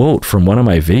a quote from one of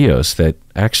my videos that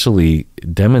actually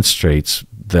demonstrates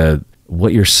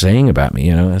what you're saying about me,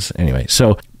 you know? Anyway,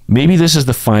 so maybe this is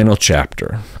the final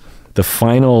chapter, the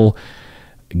final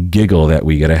giggle that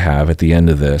we get to have at the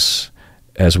end of this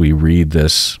as we read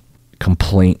this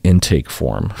complaint intake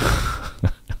form.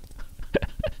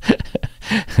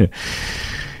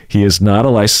 He is not a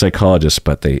licensed psychologist,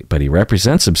 but he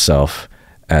represents himself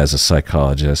as a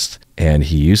psychologist, and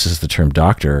he uses the term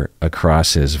doctor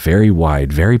across his very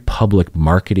wide, very public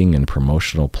marketing and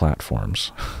promotional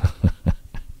platforms.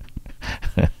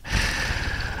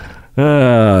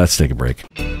 Let's take a break.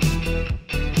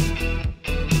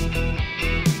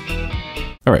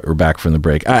 All right, we're back from the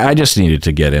break. I just needed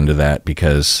to get into that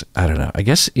because, I don't know, I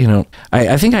guess, you know,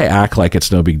 I think I act like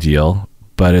it's no big deal,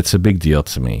 but it's a big deal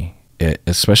to me,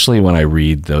 especially when I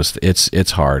read those.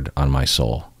 It's hard on my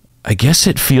soul. I guess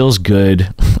it feels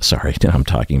good. Sorry, now I'm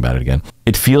talking about it again.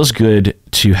 It feels good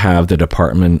to have the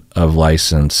Department of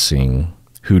Licensing,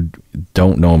 who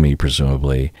don't know me,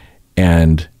 presumably,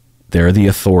 and they're the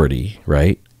authority,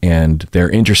 right? And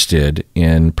they're interested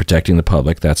in protecting the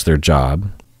public. That's their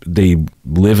job. They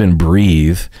live and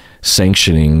breathe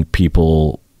sanctioning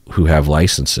people who have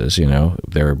licenses. You know,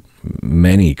 there are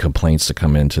many complaints that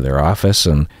come into their office,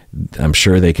 and I'm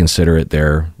sure they consider it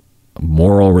their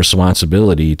moral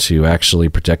responsibility to actually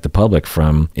protect the public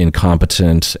from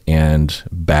incompetent and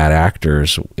bad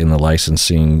actors in the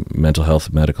licensing mental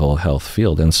health, medical health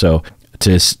field. And so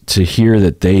to hear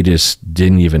that they just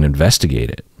didn't even investigate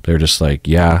it, they're just like,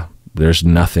 yeah, there's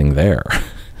nothing there.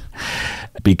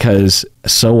 Because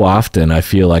so often I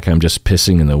feel like I'm just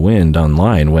pissing in the wind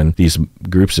online when these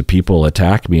groups of people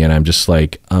attack me, and I'm just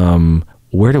like,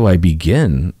 where do I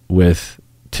begin with?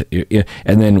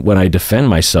 And then when I defend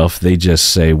myself, they just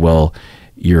say, well,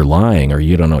 you're lying, or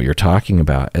you don't know what you're talking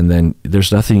about. And then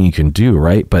there's nothing you can do,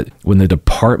 right? But when the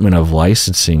Department of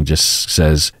Licensing just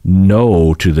says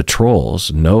no to the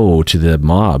trolls, no to the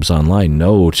mobs online,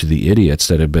 no to the idiots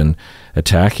that have been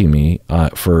attacking me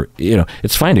for,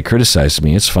 it's fine to criticize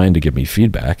me. It's fine to give me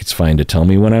feedback. It's fine to tell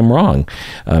me when I'm wrong,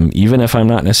 even if I'm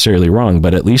not necessarily wrong,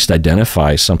 but at least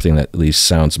identify something that at least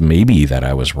sounds maybe that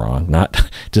I was wrong, not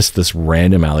just this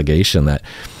random allegation that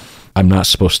I'm not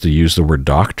supposed to use the word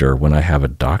doctor when I have a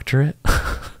doctorate.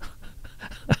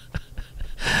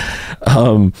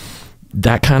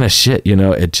 That kind of shit,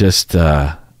 it just,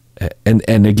 and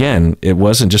again, it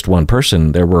wasn't just one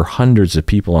person. There were hundreds of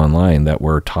people online that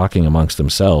were talking amongst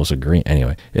themselves, agreeing.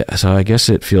 Anyway, so I guess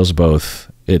it feels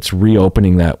both. It's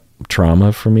reopening that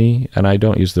trauma for me, and I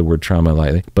don't use the word trauma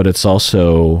lightly, but it's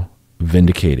also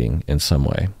vindicating in some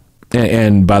way.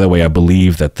 And by the way, I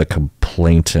believe that the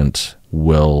complainant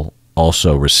will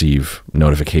also receive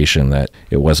notification that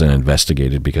it wasn't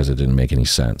investigated because it didn't make any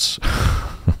sense.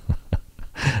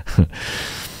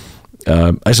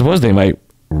 I suppose they might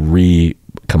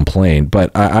re-complain,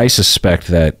 but I suspect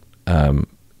that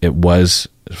it was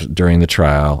during the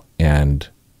trial and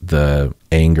the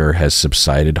anger has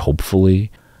subsided, hopefully.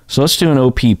 So let's do an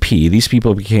OPP. These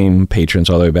people became patrons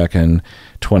all the way back in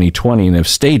 2020 and have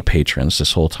stayed patrons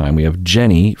this whole time. We have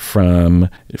Jenny from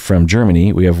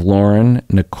Germany. We have Lauren,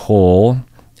 Nicole,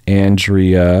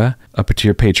 Andrea, upper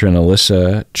tier patron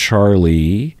Alyssa,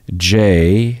 Charlie,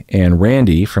 Jay, and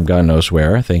Randy from God knows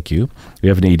where. Thank you. We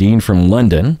have Nadine from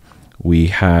London. We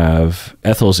have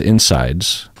Ethel's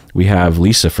Insides. We have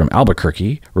Lisa from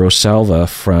Albuquerque, Rosalva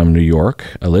from New York,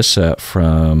 Alyssa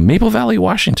from Maple Valley,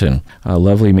 Washington,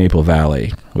 lovely Maple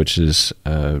Valley, which is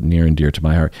near and dear to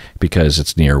my heart because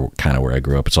it's near kind of where I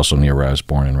grew up. It's also near where I was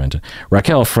born in Renton.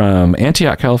 Raquel from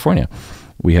Antioch, California.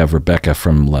 We have Rebecca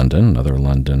from London, another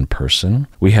London person.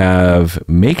 We have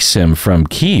Makesim from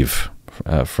Kyiv,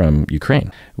 from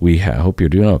Ukraine. We hope you're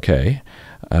doing okay.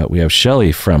 We have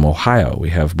Shelley from Ohio.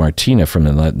 We have Martina from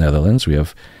the Netherlands. We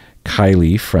have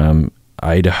Kylie from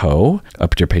Idaho,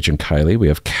 up to your patron Kylie. We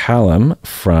have Callum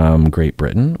from Great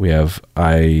Britain. We have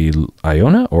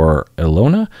Iona or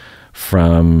Ilona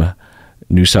from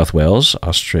New South Wales,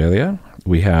 Australia.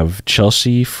 We have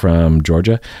Chelsea from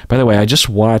Georgia. By the way, I just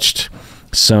watched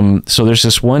so there's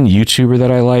this one YouTuber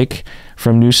that I like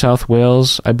from New South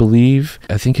Wales, I believe.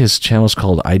 I think his channel is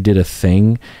called I Did a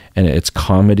Thing, and it's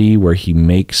comedy where he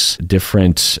makes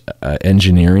different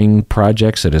engineering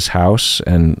projects at his house,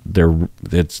 and they're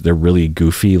really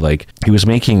goofy. Like, he was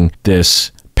making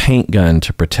this paint gun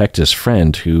to protect his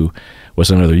friend who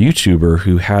was another YouTuber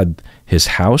who had his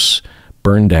house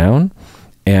burned down,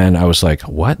 and I was like,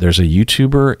 what? There's a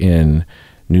YouTuber in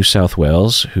New South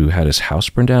Wales who had his house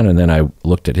burned down? And then I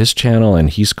looked at his channel, and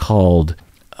he's called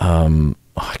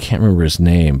I can't remember his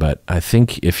name, but I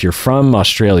think if you're from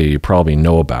Australia, you probably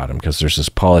know about him because there's this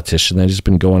politician that he's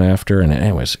been going after. And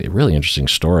anyways, a really interesting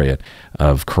story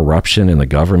of corruption in the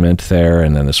government there.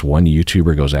 And then this one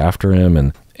YouTuber goes after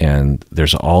him, and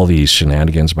there's all these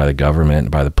shenanigans by the government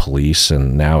and by the police,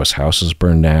 and now his house is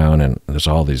burned down, and there's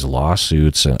all these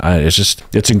lawsuits. And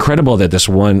it's incredible that this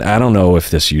one, I don't know if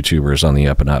this YouTuber is on the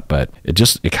up and up, but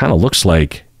it kind of looks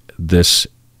like this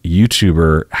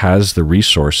YouTuber has the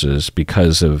resources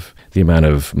because of the amount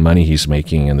of money he's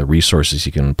making and the resources he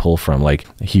can pull from. Like,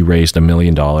 he raised $1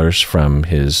 million from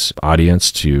his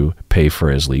audience to pay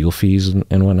for his legal fees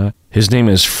and whatnot. His name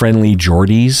is Friendly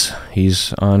Jordies.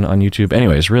 He's on YouTube.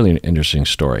 Anyways, really an interesting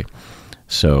story.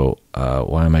 So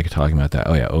why am I talking about that?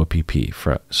 Oh yeah, OPP.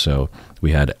 So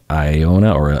we had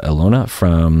Iona or Ilona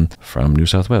from New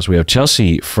South Wales. We have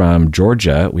Chelsea from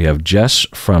Georgia. We have Jess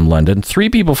from London. 3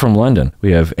 people from London.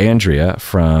 We have Andrea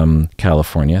from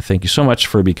California. Thank you so much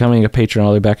for becoming a patron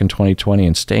all the way back in 2020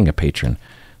 and staying a patron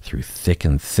through thick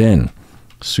and thin.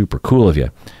 Super cool of you.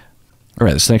 All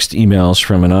right, this next email is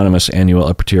from anonymous annual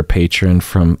upper tier patron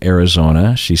from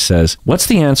Arizona. She says, what's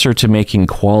the answer to making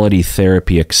quality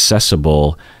therapy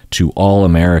accessible to all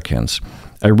Americans?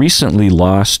 I recently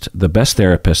lost the best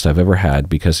therapist I've ever had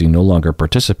because he no longer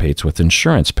participates with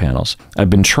insurance panels.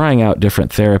 I've been trying out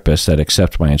different therapists that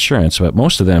accept my insurance, but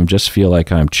most of them just feel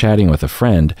like I'm chatting with a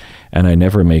friend and I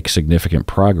never make significant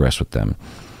progress with them.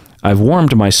 I've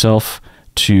warmed myself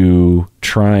to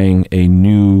trying a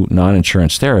new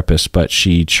non-insurance therapist, but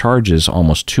she charges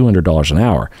almost $200 an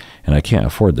hour, and I can't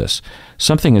afford this.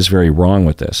 Something is very wrong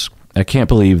with this. I can't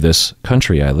believe this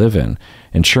country I live in.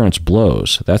 Insurance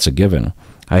blows. That's a given.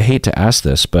 I hate to ask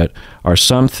this, but are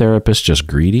some therapists just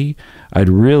greedy? I'd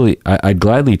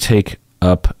gladly take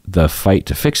up the fight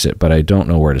to fix it, but I don't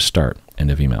know where to start.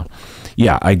 End of email.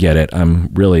 Yeah, I get it. I'm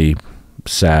really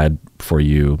sad for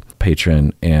you,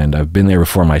 patron, and I've been there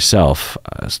before myself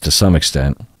to some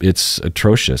extent. It's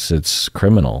atrocious. It's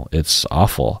criminal. It's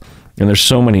awful. And there's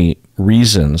so many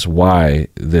reasons why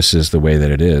this is the way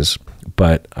that it is.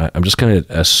 But I'm just going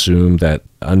to assume that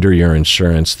under your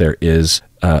insurance, there is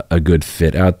a good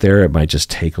fit out there. It might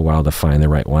just take a while to find the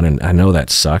right one. And I know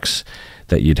that sucks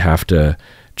that you'd have to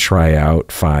try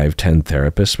out 5, 10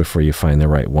 therapists before you find the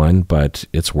right one, but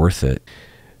it's worth it.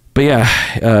 But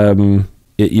yeah,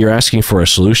 you're asking for a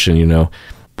solution, you know.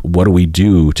 What do we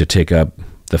do to take up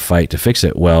the fight to fix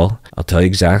it? Well, I'll tell you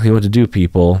exactly what to do,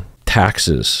 people.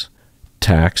 Taxes.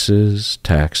 Taxes,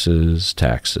 taxes,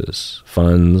 taxes.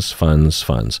 Funds, funds,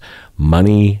 funds.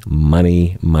 Money,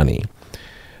 money, money.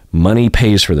 Money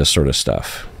pays for this sort of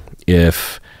stuff.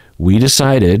 If we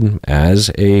decided as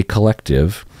a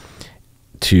collective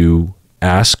to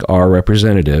ask our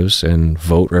representatives and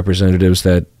vote representatives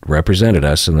that represented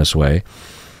us in this way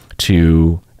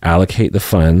to allocate the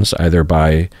funds either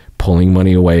by pulling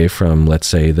money away from, let's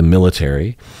say, the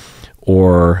military,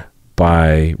 or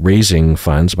by raising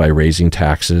funds, by raising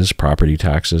taxes, property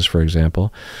taxes, for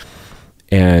example,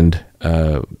 and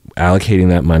allocating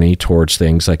that money towards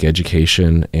things like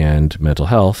education and mental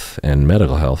health and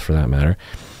medical health, for that matter,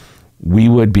 we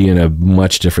would be in a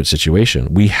much different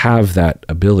situation. We have that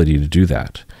ability to do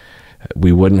that.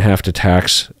 We wouldn't have to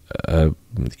tax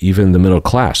even the middle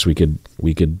class. We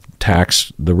could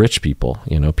tax the rich people,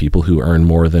 you know, people who earn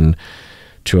more than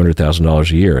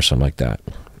 $200,000 a year or something like that.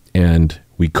 And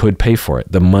we could pay for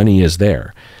it. The money is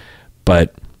there.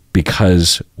 But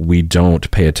because we don't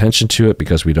pay attention to it,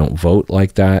 because we don't vote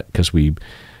like that, because we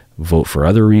vote for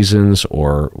other reasons,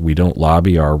 or we don't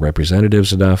lobby our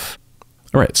representatives enough.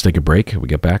 All right, let's take a break. We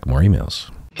get back, more emails.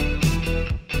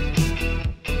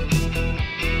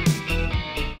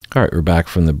 All right, we're back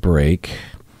from the break.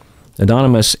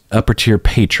 Anonymous upper tier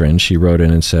patron, she wrote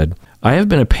in and said, I have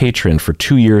been a patron for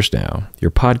 2 years now.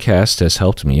 Your podcast has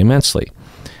helped me immensely.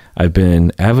 I've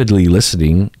been avidly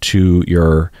listening to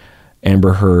your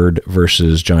Amber Heard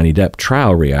versus Johnny Depp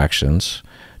trial reactions.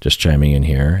 Just chiming in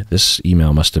here. This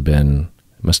email must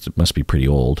be pretty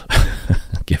old,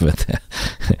 given that.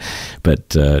 But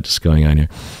just going on here.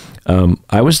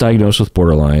 I was diagnosed with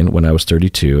borderline when I was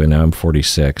 32, and now I'm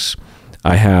 46.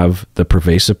 I have the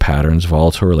pervasive patterns,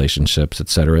 volatile relationships,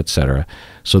 etc., etc.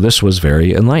 So this was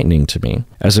very enlightening to me.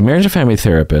 As a marriage and family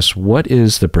therapist, what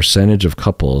is the percentage of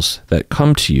couples that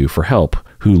come to you for help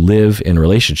who live in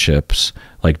relationships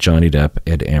like Johnny Depp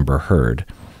and Amber Heard?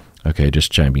 Okay,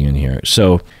 just chiming in here.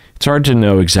 So it's hard to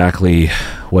know exactly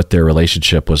what their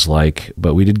relationship was like,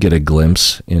 but we did get a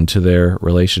glimpse into their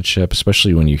relationship,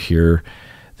 especially when you hear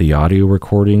the audio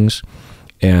recordings.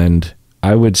 And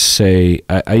I would say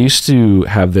I used to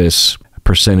have this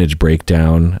percentage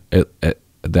breakdown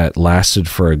that lasted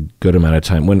for a good amount of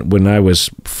time. When I was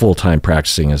full-time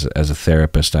practicing as a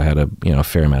therapist, I had a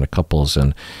fair amount of couples,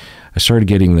 and I started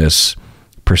getting this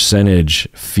percentage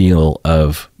feel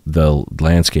of the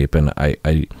landscape. And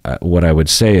I what I would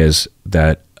say is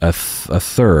that a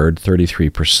third,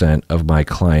 33% of my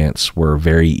clients were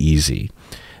very easy.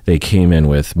 They came in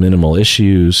with minimal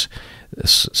issues.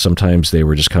 Sometimes they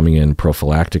were just coming in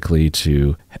prophylactically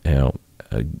to,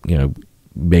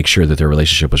 make sure that their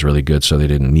relationship was really good, so they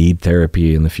didn't need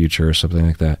therapy in the future or something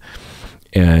like that.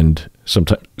 And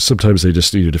sometimes they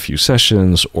just needed a few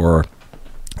sessions, or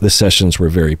the sessions were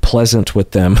very pleasant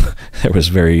with them. There was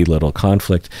very little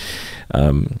conflict.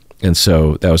 And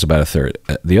so that was about a third.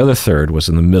 The other third was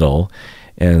in the middle,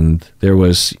 and there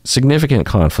was significant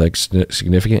conflicts,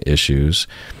 significant issues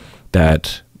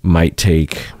that might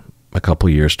take a couple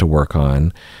years to work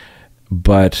on,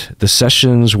 but the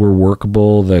sessions were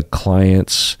workable. The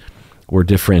clients were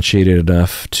differentiated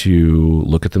enough to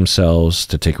look at themselves,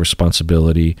 to take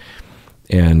responsibility,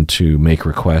 and to make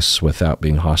requests without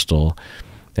being hostile,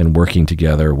 and working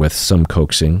together with some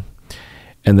coaxing.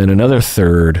 And then another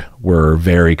third were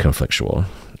very conflictual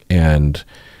and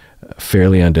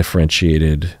fairly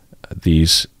undifferentiated,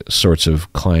 these sorts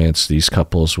of clients, these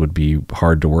couples would be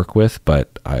hard to work with,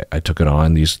 but I took it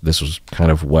on. This was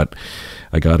kind of what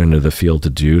I got into the field to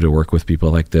do, to work with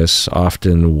people like this.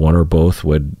 Often one or both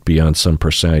would be on some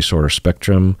personality disorder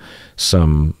spectrum,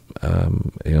 some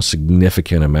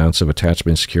significant amounts of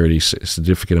attachment insecurity,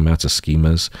 significant amounts of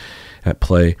schemas at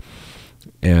play,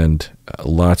 and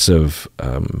lots of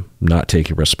not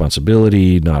taking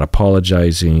responsibility, not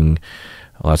apologizing,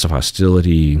 lots of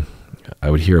hostility. I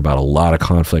would hear about a lot of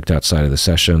conflict outside of the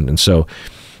session. And so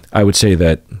I would say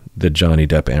that the Johnny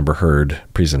Depp Amber Heard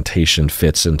presentation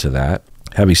fits into that.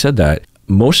 Having said that,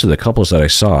 most of the couples that I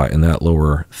saw in that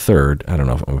lower third, I don't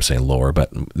know if I'm saying lower,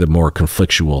 but the more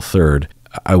conflictual third,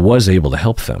 I was able to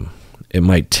help them. It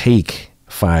might take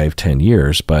 5-10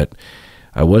 years, but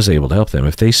I was able to help them.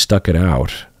 If they stuck it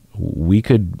out, we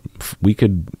could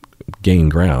gain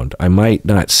ground. I might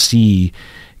not see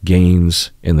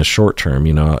gains in the short term,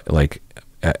 like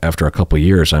after a couple of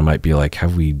years, I might be like,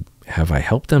 have I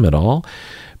helped them at all?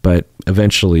 But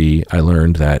eventually I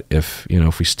learned that if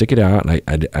we stick it out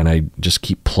and I just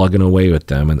keep plugging away with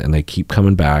them and they keep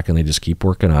coming back and they just keep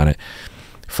working on it,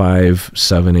 5,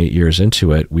 7, 8 years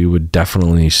into it, we would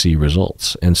definitely see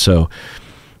results. And so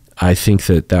I think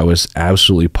that was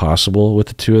absolutely possible with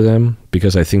the two of them,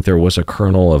 because I think there was a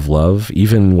kernel of love,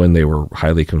 even when they were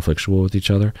highly conflictual with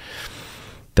each other,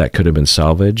 that could have been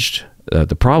salvaged.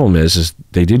 The problem is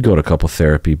they did go to couple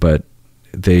therapy, but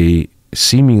they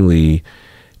seemingly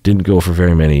didn't go for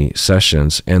very many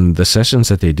sessions. And the sessions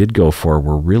that they did go for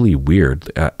were really weird.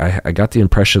 I got the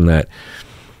impression that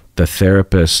the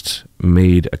therapist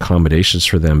made accommodations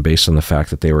for them based on the fact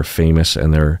that they were famous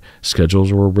and their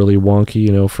schedules were really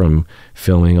wonky, from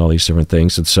filming all these different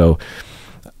things. And so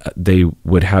they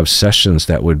would have sessions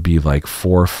that would be like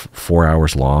 4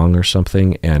 hours long or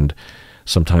something. And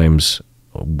sometimes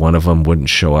one of them wouldn't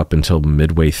show up until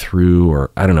midway through,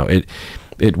 or I don't know.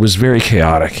 It was very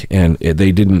chaotic, and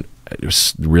they didn't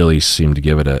really seem to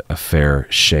give it a fair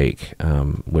shake,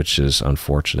 which is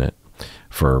unfortunate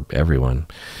for everyone.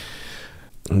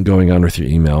 Going on with your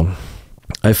email,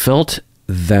 I felt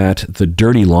that the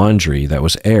dirty laundry that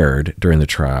was aired during the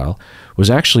trial was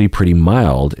actually pretty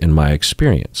mild in my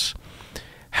experience.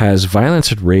 Has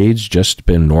violence and rage just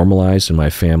been normalized in my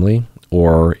family,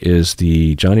 or is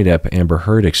the Johnny Depp Amber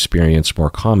Heard experience more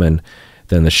common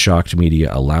than the shocked media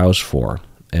allows for?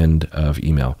 End of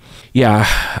email.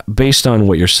 Yeah, based on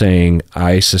what you're saying,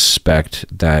 I suspect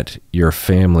that your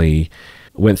family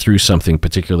went through something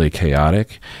particularly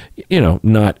chaotic,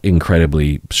 not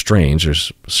incredibly strange.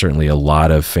 There's certainly a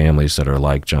lot of families that are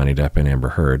like Johnny Depp and Amber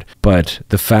Heard, but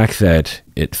the fact that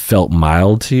it felt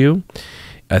mild to you,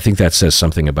 I think that says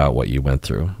something about what you went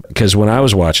through. Because when I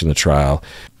was watching the trial,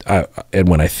 and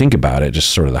when I think about it, just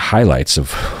sort of the highlights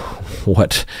of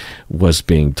what was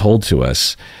being told to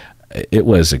us, it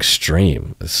was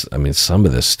extreme. Some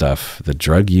of this stuff, the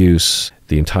drug use,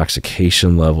 the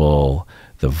intoxication level,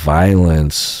 the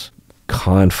violence,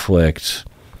 conflict,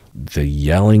 the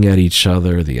yelling at each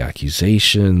other, the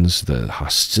accusations, the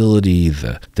hostility,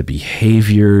 the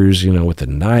behaviors, with the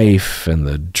knife and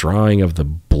the drawing of the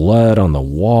blood on the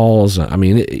walls.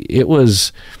 It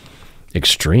was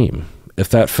extreme. If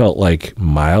that felt like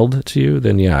mild to you,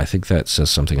 then yeah, I think that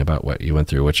says something about what you went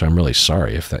through, which I'm really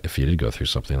sorry if you did go through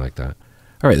something like that.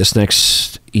 All right, this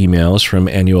next email is from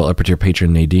annual upper tier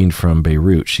patron Nadine from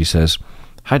Beirut. She says,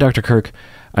 "Hi, Dr. Kirk.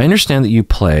 I understand that you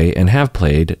play and have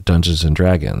played Dungeons &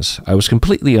 Dragons. I was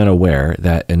completely unaware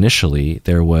that initially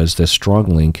there was this strong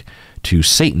link to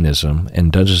Satanism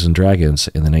and Dungeons & Dragons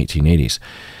in the 1980s.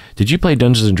 Did you play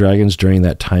Dungeons & Dragons during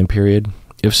that time period?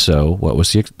 If so, what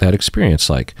was that experience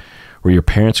like? Were your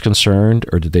parents concerned,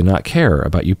 or did they not care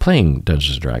about you playing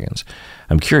Dungeons & Dragons?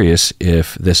 I'm curious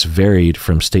if this varied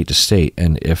from state to state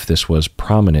and if this was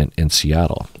prominent in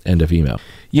Seattle." End of email.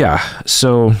 Yeah,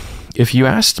 so if you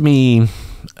asked me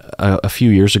a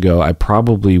few years ago, I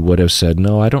probably would have said,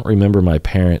 no, I don't remember my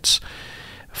parents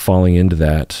falling into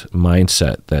that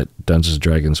mindset that Dungeons &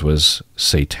 Dragons was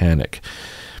satanic.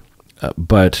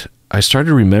 But I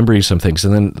started remembering some things.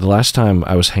 And then the last time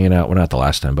I was hanging out, well, not the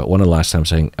last time, but one of the last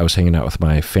times I was hanging out with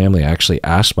my family, I actually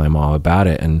asked my mom about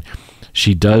it. And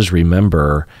she does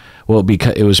remember, well,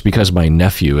 it was because my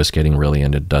nephew is getting really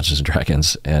into Dungeons &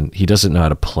 Dragons. And he doesn't know how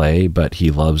to play, but he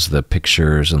loves the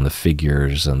pictures and the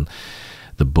figures and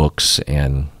the books.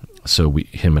 And so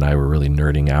him and I were really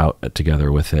nerding out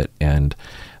together with it. And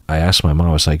I asked my mom,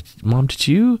 I was like, Mom, did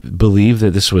you believe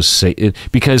that this was Satan?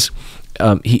 Because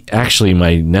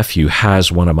my nephew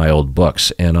has one of my old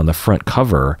books, and on the front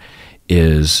cover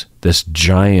is this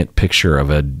giant picture of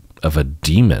a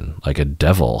demon, like a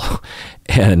devil,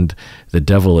 and the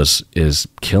devil is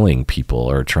killing people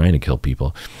or trying to kill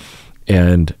people.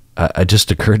 And it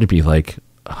just occurred to me like,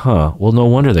 well, no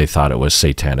wonder they thought it was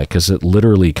satanic, because it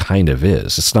literally kind of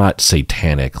is. It's not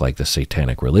satanic like the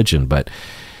satanic religion, but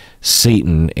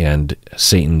Satan and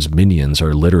Satan's minions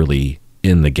are literally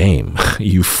in the game.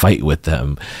 You fight with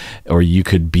them, or you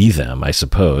could be them, I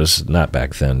suppose. Not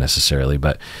back then necessarily,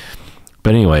 but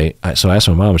anyway, so I asked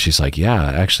my mom, and she's like,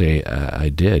 yeah, actually, I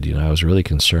did. You know, I was really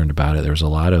concerned about it. There was a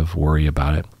lot of worry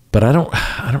about it, but I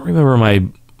don't remember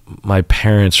my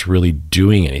parents really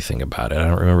doing anything about it. I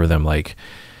don't remember them like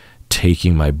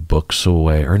taking my books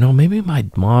away, or no, maybe my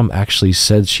mom actually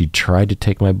said she tried to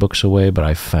take my books away, but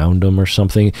I found them or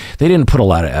something. They didn't put a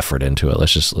lot of effort into it.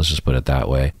 Let's just put it that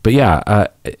way. But yeah,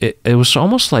 it was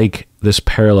almost like this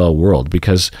parallel world,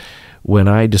 because when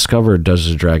I discovered Dungeons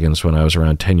and Dragons when I was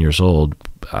around 10 years old,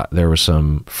 there were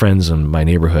some friends in my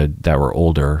neighborhood that were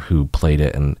older who played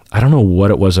it, and I don't know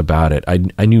what it was about it.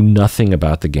 I knew nothing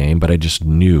about the game, but I just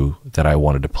knew that I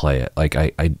wanted to play it. Like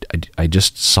I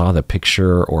just saw the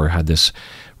picture or had this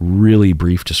really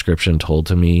brief description told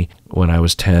to me when I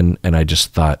was 10, and I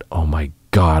just thought, oh my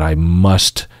God, I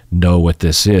must know what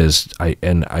this is. I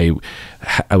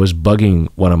was bugging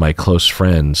one of my close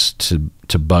friends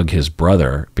to bug his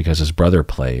brother, because his brother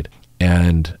played.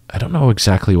 And I don't know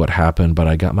exactly what happened, but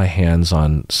I got my hands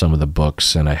on some of the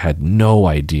books, and I had no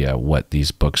idea what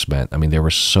these books meant. I mean, they were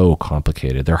so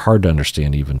complicated. They're hard to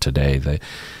understand even today. They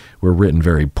were written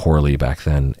very poorly back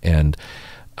then. And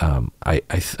I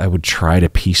would try to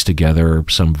piece together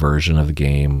some version of the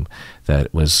game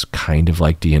that was kind of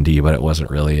like D&D, but it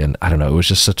wasn't really. And I don't know, it was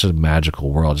just such a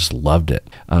magical world. I just loved it.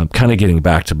 Kind of getting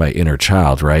back to my inner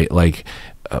child, right? Like,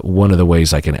 one of the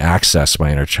ways I can access my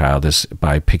inner child is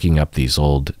by picking up these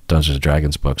old Dungeons and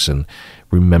Dragons books and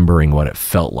remembering what it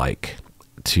felt like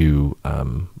to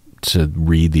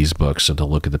read these books and to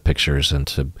look at the pictures and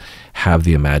to have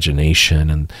the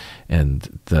imagination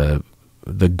and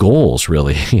the goals,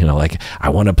 really. You know, like, I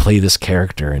want to play this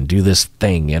character and do this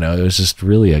thing. You know, it was just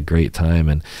really a great time,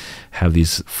 and have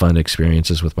these fun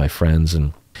experiences with my friends.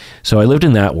 And so I lived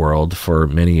in that world for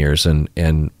many years, and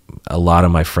a lot of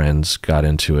my friends got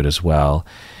into it as well,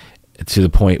 to the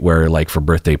point where, like, for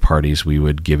birthday parties, we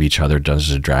would give each other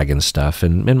Dungeons and Dragons stuff.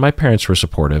 And my parents were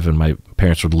supportive, and my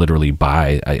parents would literally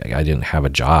buy. I didn't have a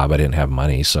job. I didn't have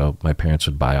money. So my parents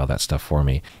would buy all that stuff for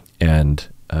me. And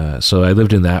so I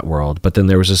lived in that world. But then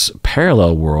there was this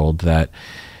parallel world that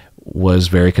was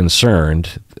very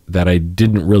concerned, that I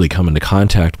didn't really come into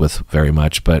contact with very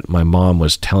much, but my mom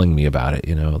was telling me about it,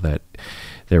 you know, that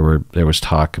there was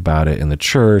talk about it in the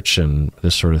church and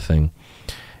this sort of thing.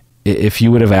 If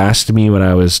you would have asked me when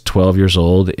I was 12 years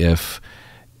old if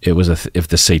if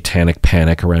the satanic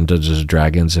panic around Dungeons and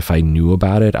Dragons, if I knew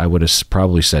about it, I would have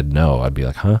probably said no. I'd be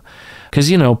like, huh?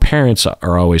 Because, you know, parents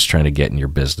are always trying to get in your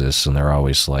business, and they're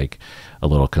always like a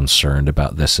little concerned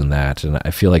about this and that. And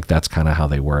I feel like that's kind of how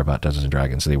they were about Dungeons and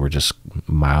Dragons. They were just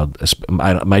mild.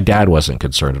 My dad wasn't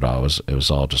concerned at all. It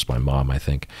was all just my mom, I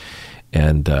think.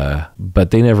 And but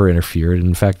they never interfered.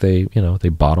 In fact, they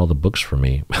bought all the books for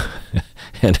me.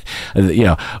 And you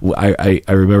know, I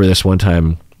remember this one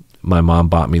time, my mom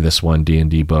bought me this one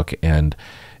D&D book, and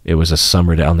it was a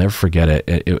summer day. I'll never forget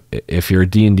it. If you're a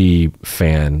D&D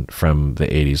fan from the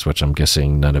 80s, which I'm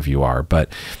guessing none of you are,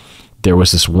 but there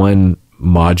was this one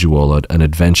module, an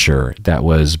adventure that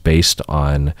was based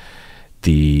on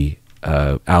the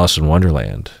Alice in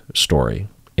Wonderland story.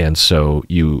 And so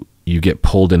you get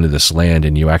pulled into this land,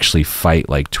 and you actually fight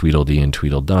like Tweedledee and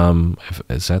Tweedledum.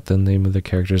 Is that the name of the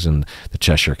characters? And the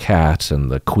Cheshire Cat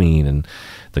and the Queen and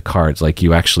the cards. Like,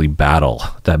 you actually battle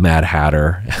the Mad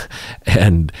Hatter,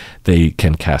 and they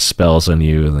can cast spells on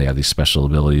you, and they have these special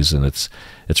abilities, and it's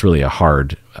really a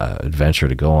hard adventure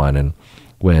to go on. And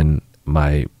when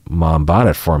my mom bought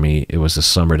it for me, it was a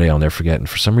summer day I'll never forget. And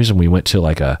for some reason, we went to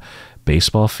like a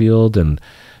baseball field and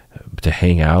to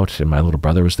hang out, and my little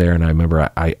brother was there. And I remember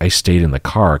I stayed in the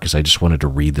car because I just wanted to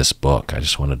read this book. I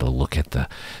just wanted to look at the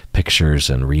pictures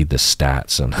and read the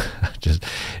stats, and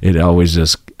it always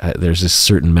just there's just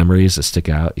certain memories that stick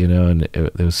out, you know. And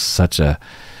it was such a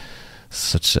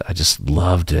I just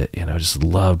loved it, you know. Just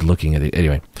loved looking at it.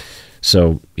 Anyway,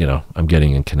 so, you know, I'm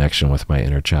getting in connection with my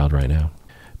inner child right now.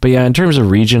 But yeah, in terms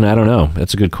of region, I don't know.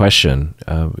 That's a good question.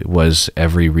 Was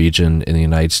every region in the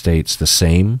United States the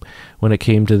same when it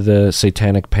came to the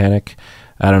satanic panic?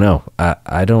 I don't know.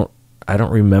 I don't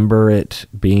remember it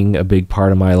being a big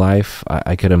part of my life.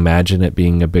 I could imagine it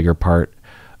being a bigger part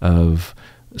of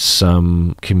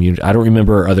some community. I don't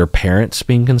remember other parents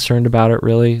being concerned about it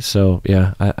really. So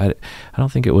yeah, I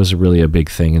don't think it was really a big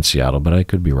thing in Seattle, but I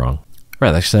could be wrong.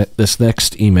 Right, this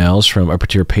next email is from upper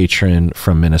tier patron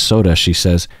from Minnesota. She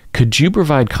says, could you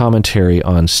provide commentary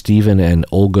on Stephen and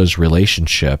Olga's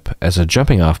relationship as a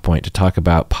jumping off point to talk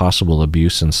about possible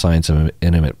abuse and signs of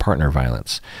intimate partner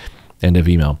violence? End of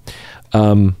email.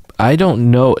 I don't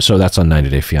know. So that's on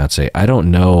 90 Day Fiancé. I don't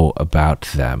know about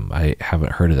them. I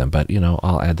haven't heard of them, but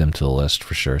I'll add them to the list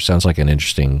for sure. Sounds like an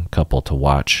interesting couple to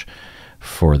watch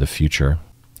for the future.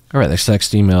 All right, this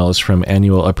next email is from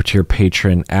annual upper tier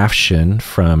patron Afshin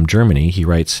from Germany. He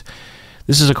writes,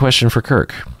 this is a question for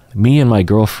Kirk. Me and my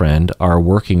girlfriend are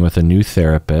working with a new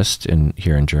therapist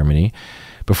here in Germany.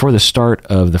 Before the start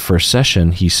of the first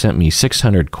session, he sent me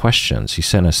 600 questions. He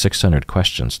sent us 600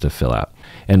 questions to fill out.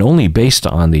 And only based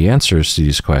on the answers to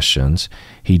these questions,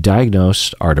 he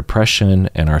diagnosed our depression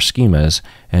and our schemas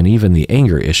and even the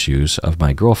anger issues of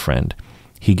my girlfriend.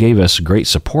 He gave us great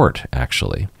support,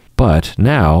 actually. But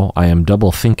now I am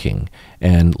double thinking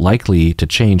and likely to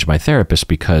change my therapist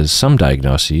because some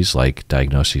diagnoses, like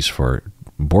diagnoses for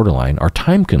borderline, are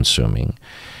time consuming.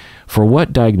 For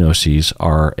what diagnoses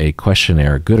are a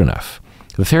questionnaire good enough?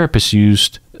 The therapist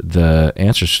used the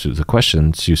answers to the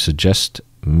questions to suggest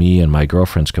me and my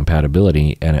girlfriend's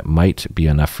compatibility, and it might be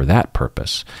enough for that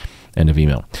purpose. End of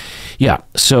email. Yeah,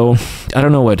 so I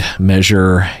don't know what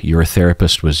measure your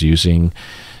therapist was using.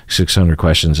 600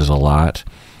 questions is a lot.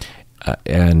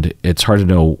 And it's hard to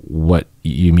know what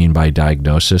you mean by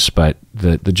diagnosis, but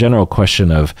the general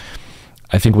question of,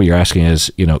 I think what you're asking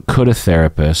is, could a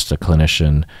therapist, a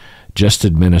clinician, just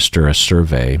administer a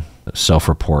survey, a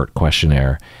self-report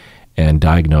questionnaire, and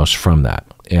diagnose from that?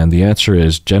 And the answer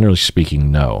is, generally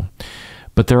speaking, no.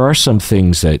 But there are some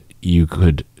things that you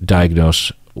could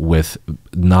diagnose with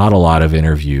not a lot of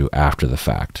interview after the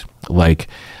fact, like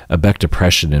a Beck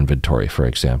depression inventory, for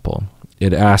example.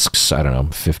 It asks,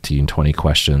 15, 20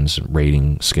 questions,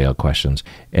 rating scale questions,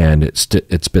 and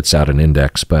it spits out an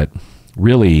index. But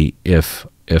really, if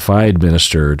I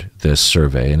administered this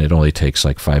survey, and it only takes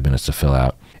like 5 minutes to fill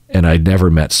out, and I'd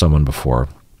never met someone before,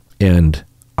 and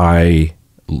I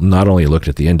not only looked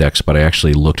at the index, but I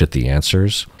actually looked at the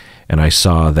answers, and I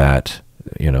saw that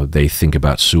they think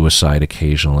about suicide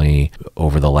occasionally.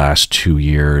 Over the last 2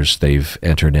 years, they've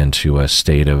entered into a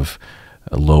state of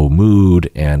low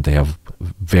mood, and they have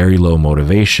very low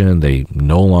motivation. They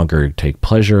no longer take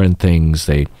pleasure in things.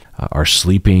 They are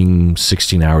sleeping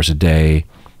 16 hours a day.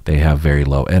 They have very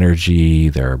low energy.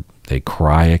 They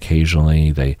cry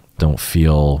occasionally. They don't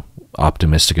feel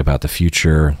optimistic about the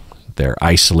future. They're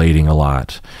isolating a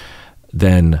lot.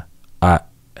 Then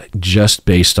just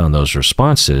based on those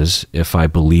responses, if I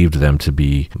believed them to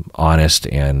be honest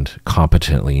and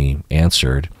competently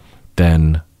answered,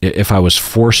 then if I was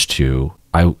forced to,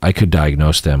 I could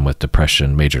diagnose them with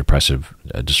depression, major depressive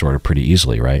disorder pretty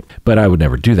easily, right? But I would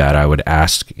never do that. I would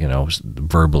ask,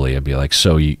 verbally, I'd be like,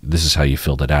 so this is how you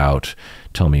filled it out.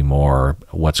 Tell me more.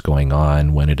 What's going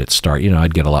on? When did it start?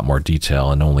 I'd get a lot more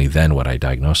detail, and only then would I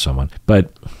diagnose someone.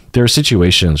 But there are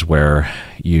situations where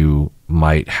you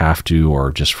might have to,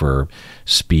 or just for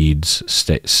speed's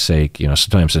sake,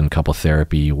 sometimes in couple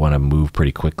therapy, you want to move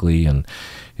pretty quickly, and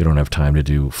you don't have time to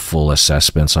do full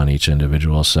assessments on each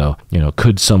individual. So,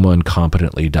 could someone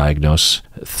competently diagnose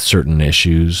certain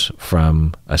issues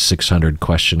from a 600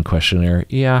 question questionnaire?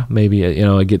 Yeah, maybe.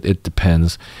 It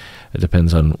depends. It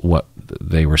depends on what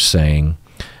they were saying.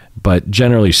 But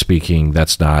generally speaking,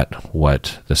 that's not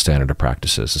what the standard of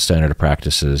practice is. The standard of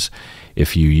practice is,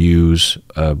 if you use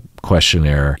a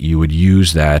questionnaire, you would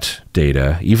use that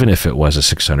data, even if it was a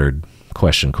 600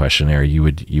 question questionnaire, you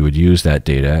would use that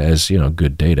data as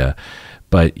good data,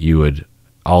 but you would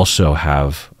also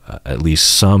have at least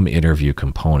some interview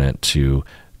component to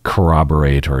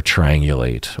corroborate or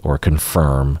triangulate or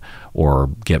confirm or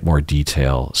get more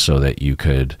detail so that you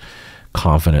could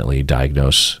confidently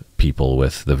diagnose people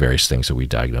with the various things that we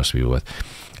diagnose people with.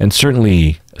 And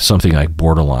certainly something like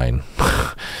borderline.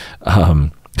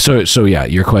 So yeah,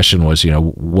 your question was,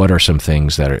 what are some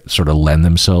things that sort of lend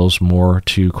themselves more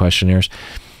to questionnaires?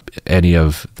 Any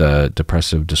of the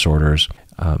depressive disorders,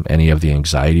 any of the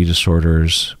anxiety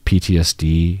disorders,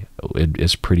 PTSD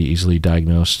is pretty easily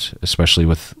diagnosed, especially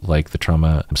with like the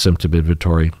trauma symptom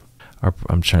inventory.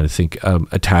 I'm trying to think.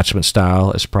 Attachment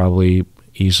style is probably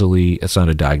easily, it's not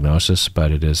a diagnosis,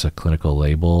 but it is a clinical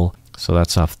label. So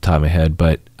that's off the top of my head.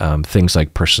 But things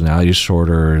like personality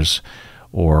disorders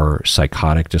or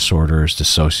psychotic disorders,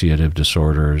 dissociative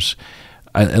disorders,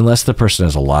 unless the person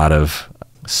has a lot of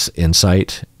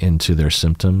insight into their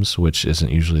symptoms, which isn't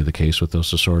usually the case with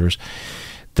those disorders,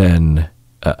 then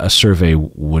a survey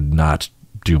would not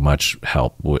do much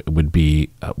help. Would be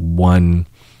one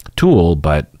tool,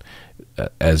 but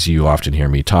as you often hear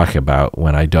me talk about,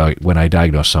 when I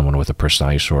diagnose someone with a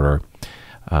personality disorder,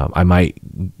 I might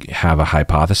have a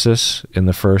hypothesis in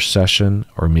the first session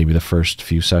or maybe the first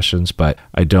few sessions, but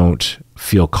I don't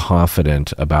feel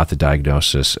confident about the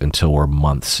diagnosis until we're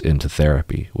months into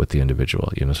therapy with the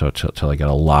individual, so till I get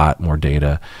a lot more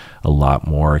data, a lot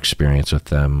more experience with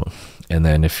them. And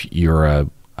then if you're a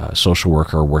social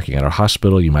worker working at a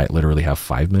hospital, you might literally have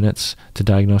 5 minutes to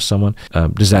diagnose someone.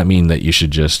 Does that mean that you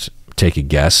should just take a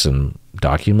guess and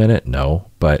document it? No,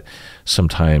 but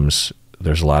sometimes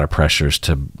there's a lot of pressures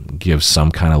to give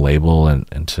some kind of label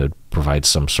and to provide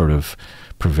some sort of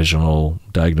provisional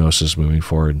diagnosis moving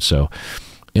forward. And so,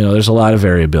 there's a lot of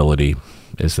variability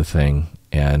is the thing.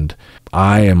 And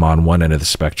I am on one end of the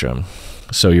spectrum.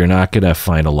 So you're not going to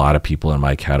find a lot of people in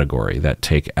my category that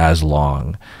take as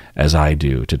long as I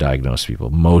do to diagnose people.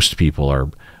 Most people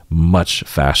are much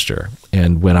faster.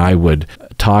 And when I would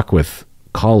talk with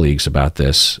colleagues about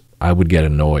this, I would get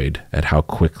annoyed at how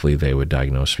quickly they would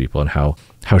diagnose people and how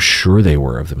sure they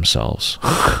were of themselves.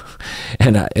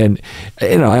 and I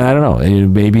don't know,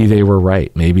 maybe they were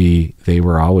right. Maybe they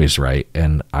were always right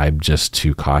and I'm just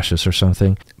too cautious or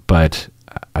something. But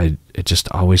it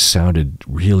just always sounded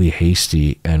really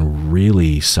hasty and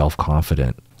really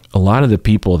self-confident. A lot of the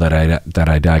people that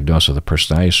I diagnosed with a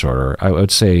personality disorder, I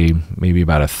would say maybe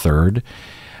about a third,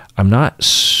 I'm not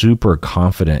super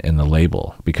confident in the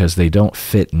label because they don't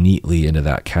fit neatly into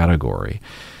that category.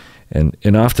 And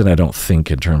often I don't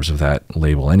think in terms of that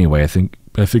label anyway. I think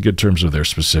in terms of their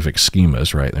specific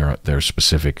schemas, right? Their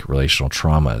specific relational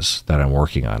traumas that I'm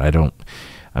working on.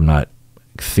 I'm not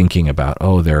thinking about,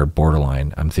 oh, they're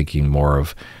borderline. I'm thinking more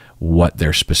of what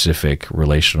their specific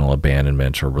relational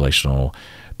abandonment or relational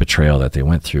betrayal that they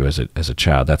went through as a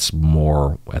child. That's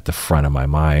more at the front of my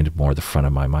mind,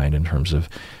 in terms of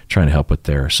trying to help with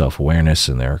their self-awareness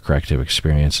and their corrective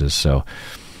experiences. So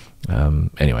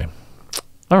anyway,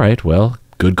 all right, well,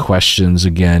 good questions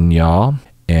again, y'all.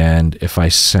 And if I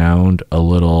sound a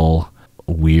little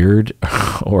weird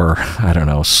or, I don't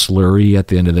know, slurry at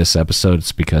the end of this episode,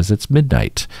 it's because it's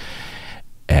midnight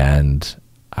and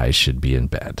I should be in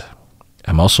bed.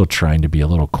 I'm also trying to be a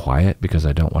little quiet because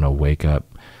I don't want to wake up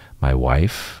my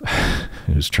wife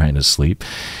who's trying to sleep.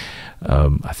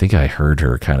 I think I heard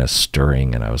her kind of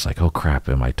stirring and I was like, oh crap,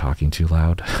 am I talking too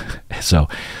loud? So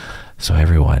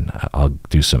everyone, I'll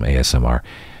do some ASMR.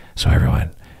 So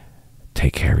everyone,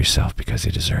 take care of yourself because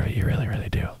you deserve it. You really, really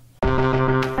do.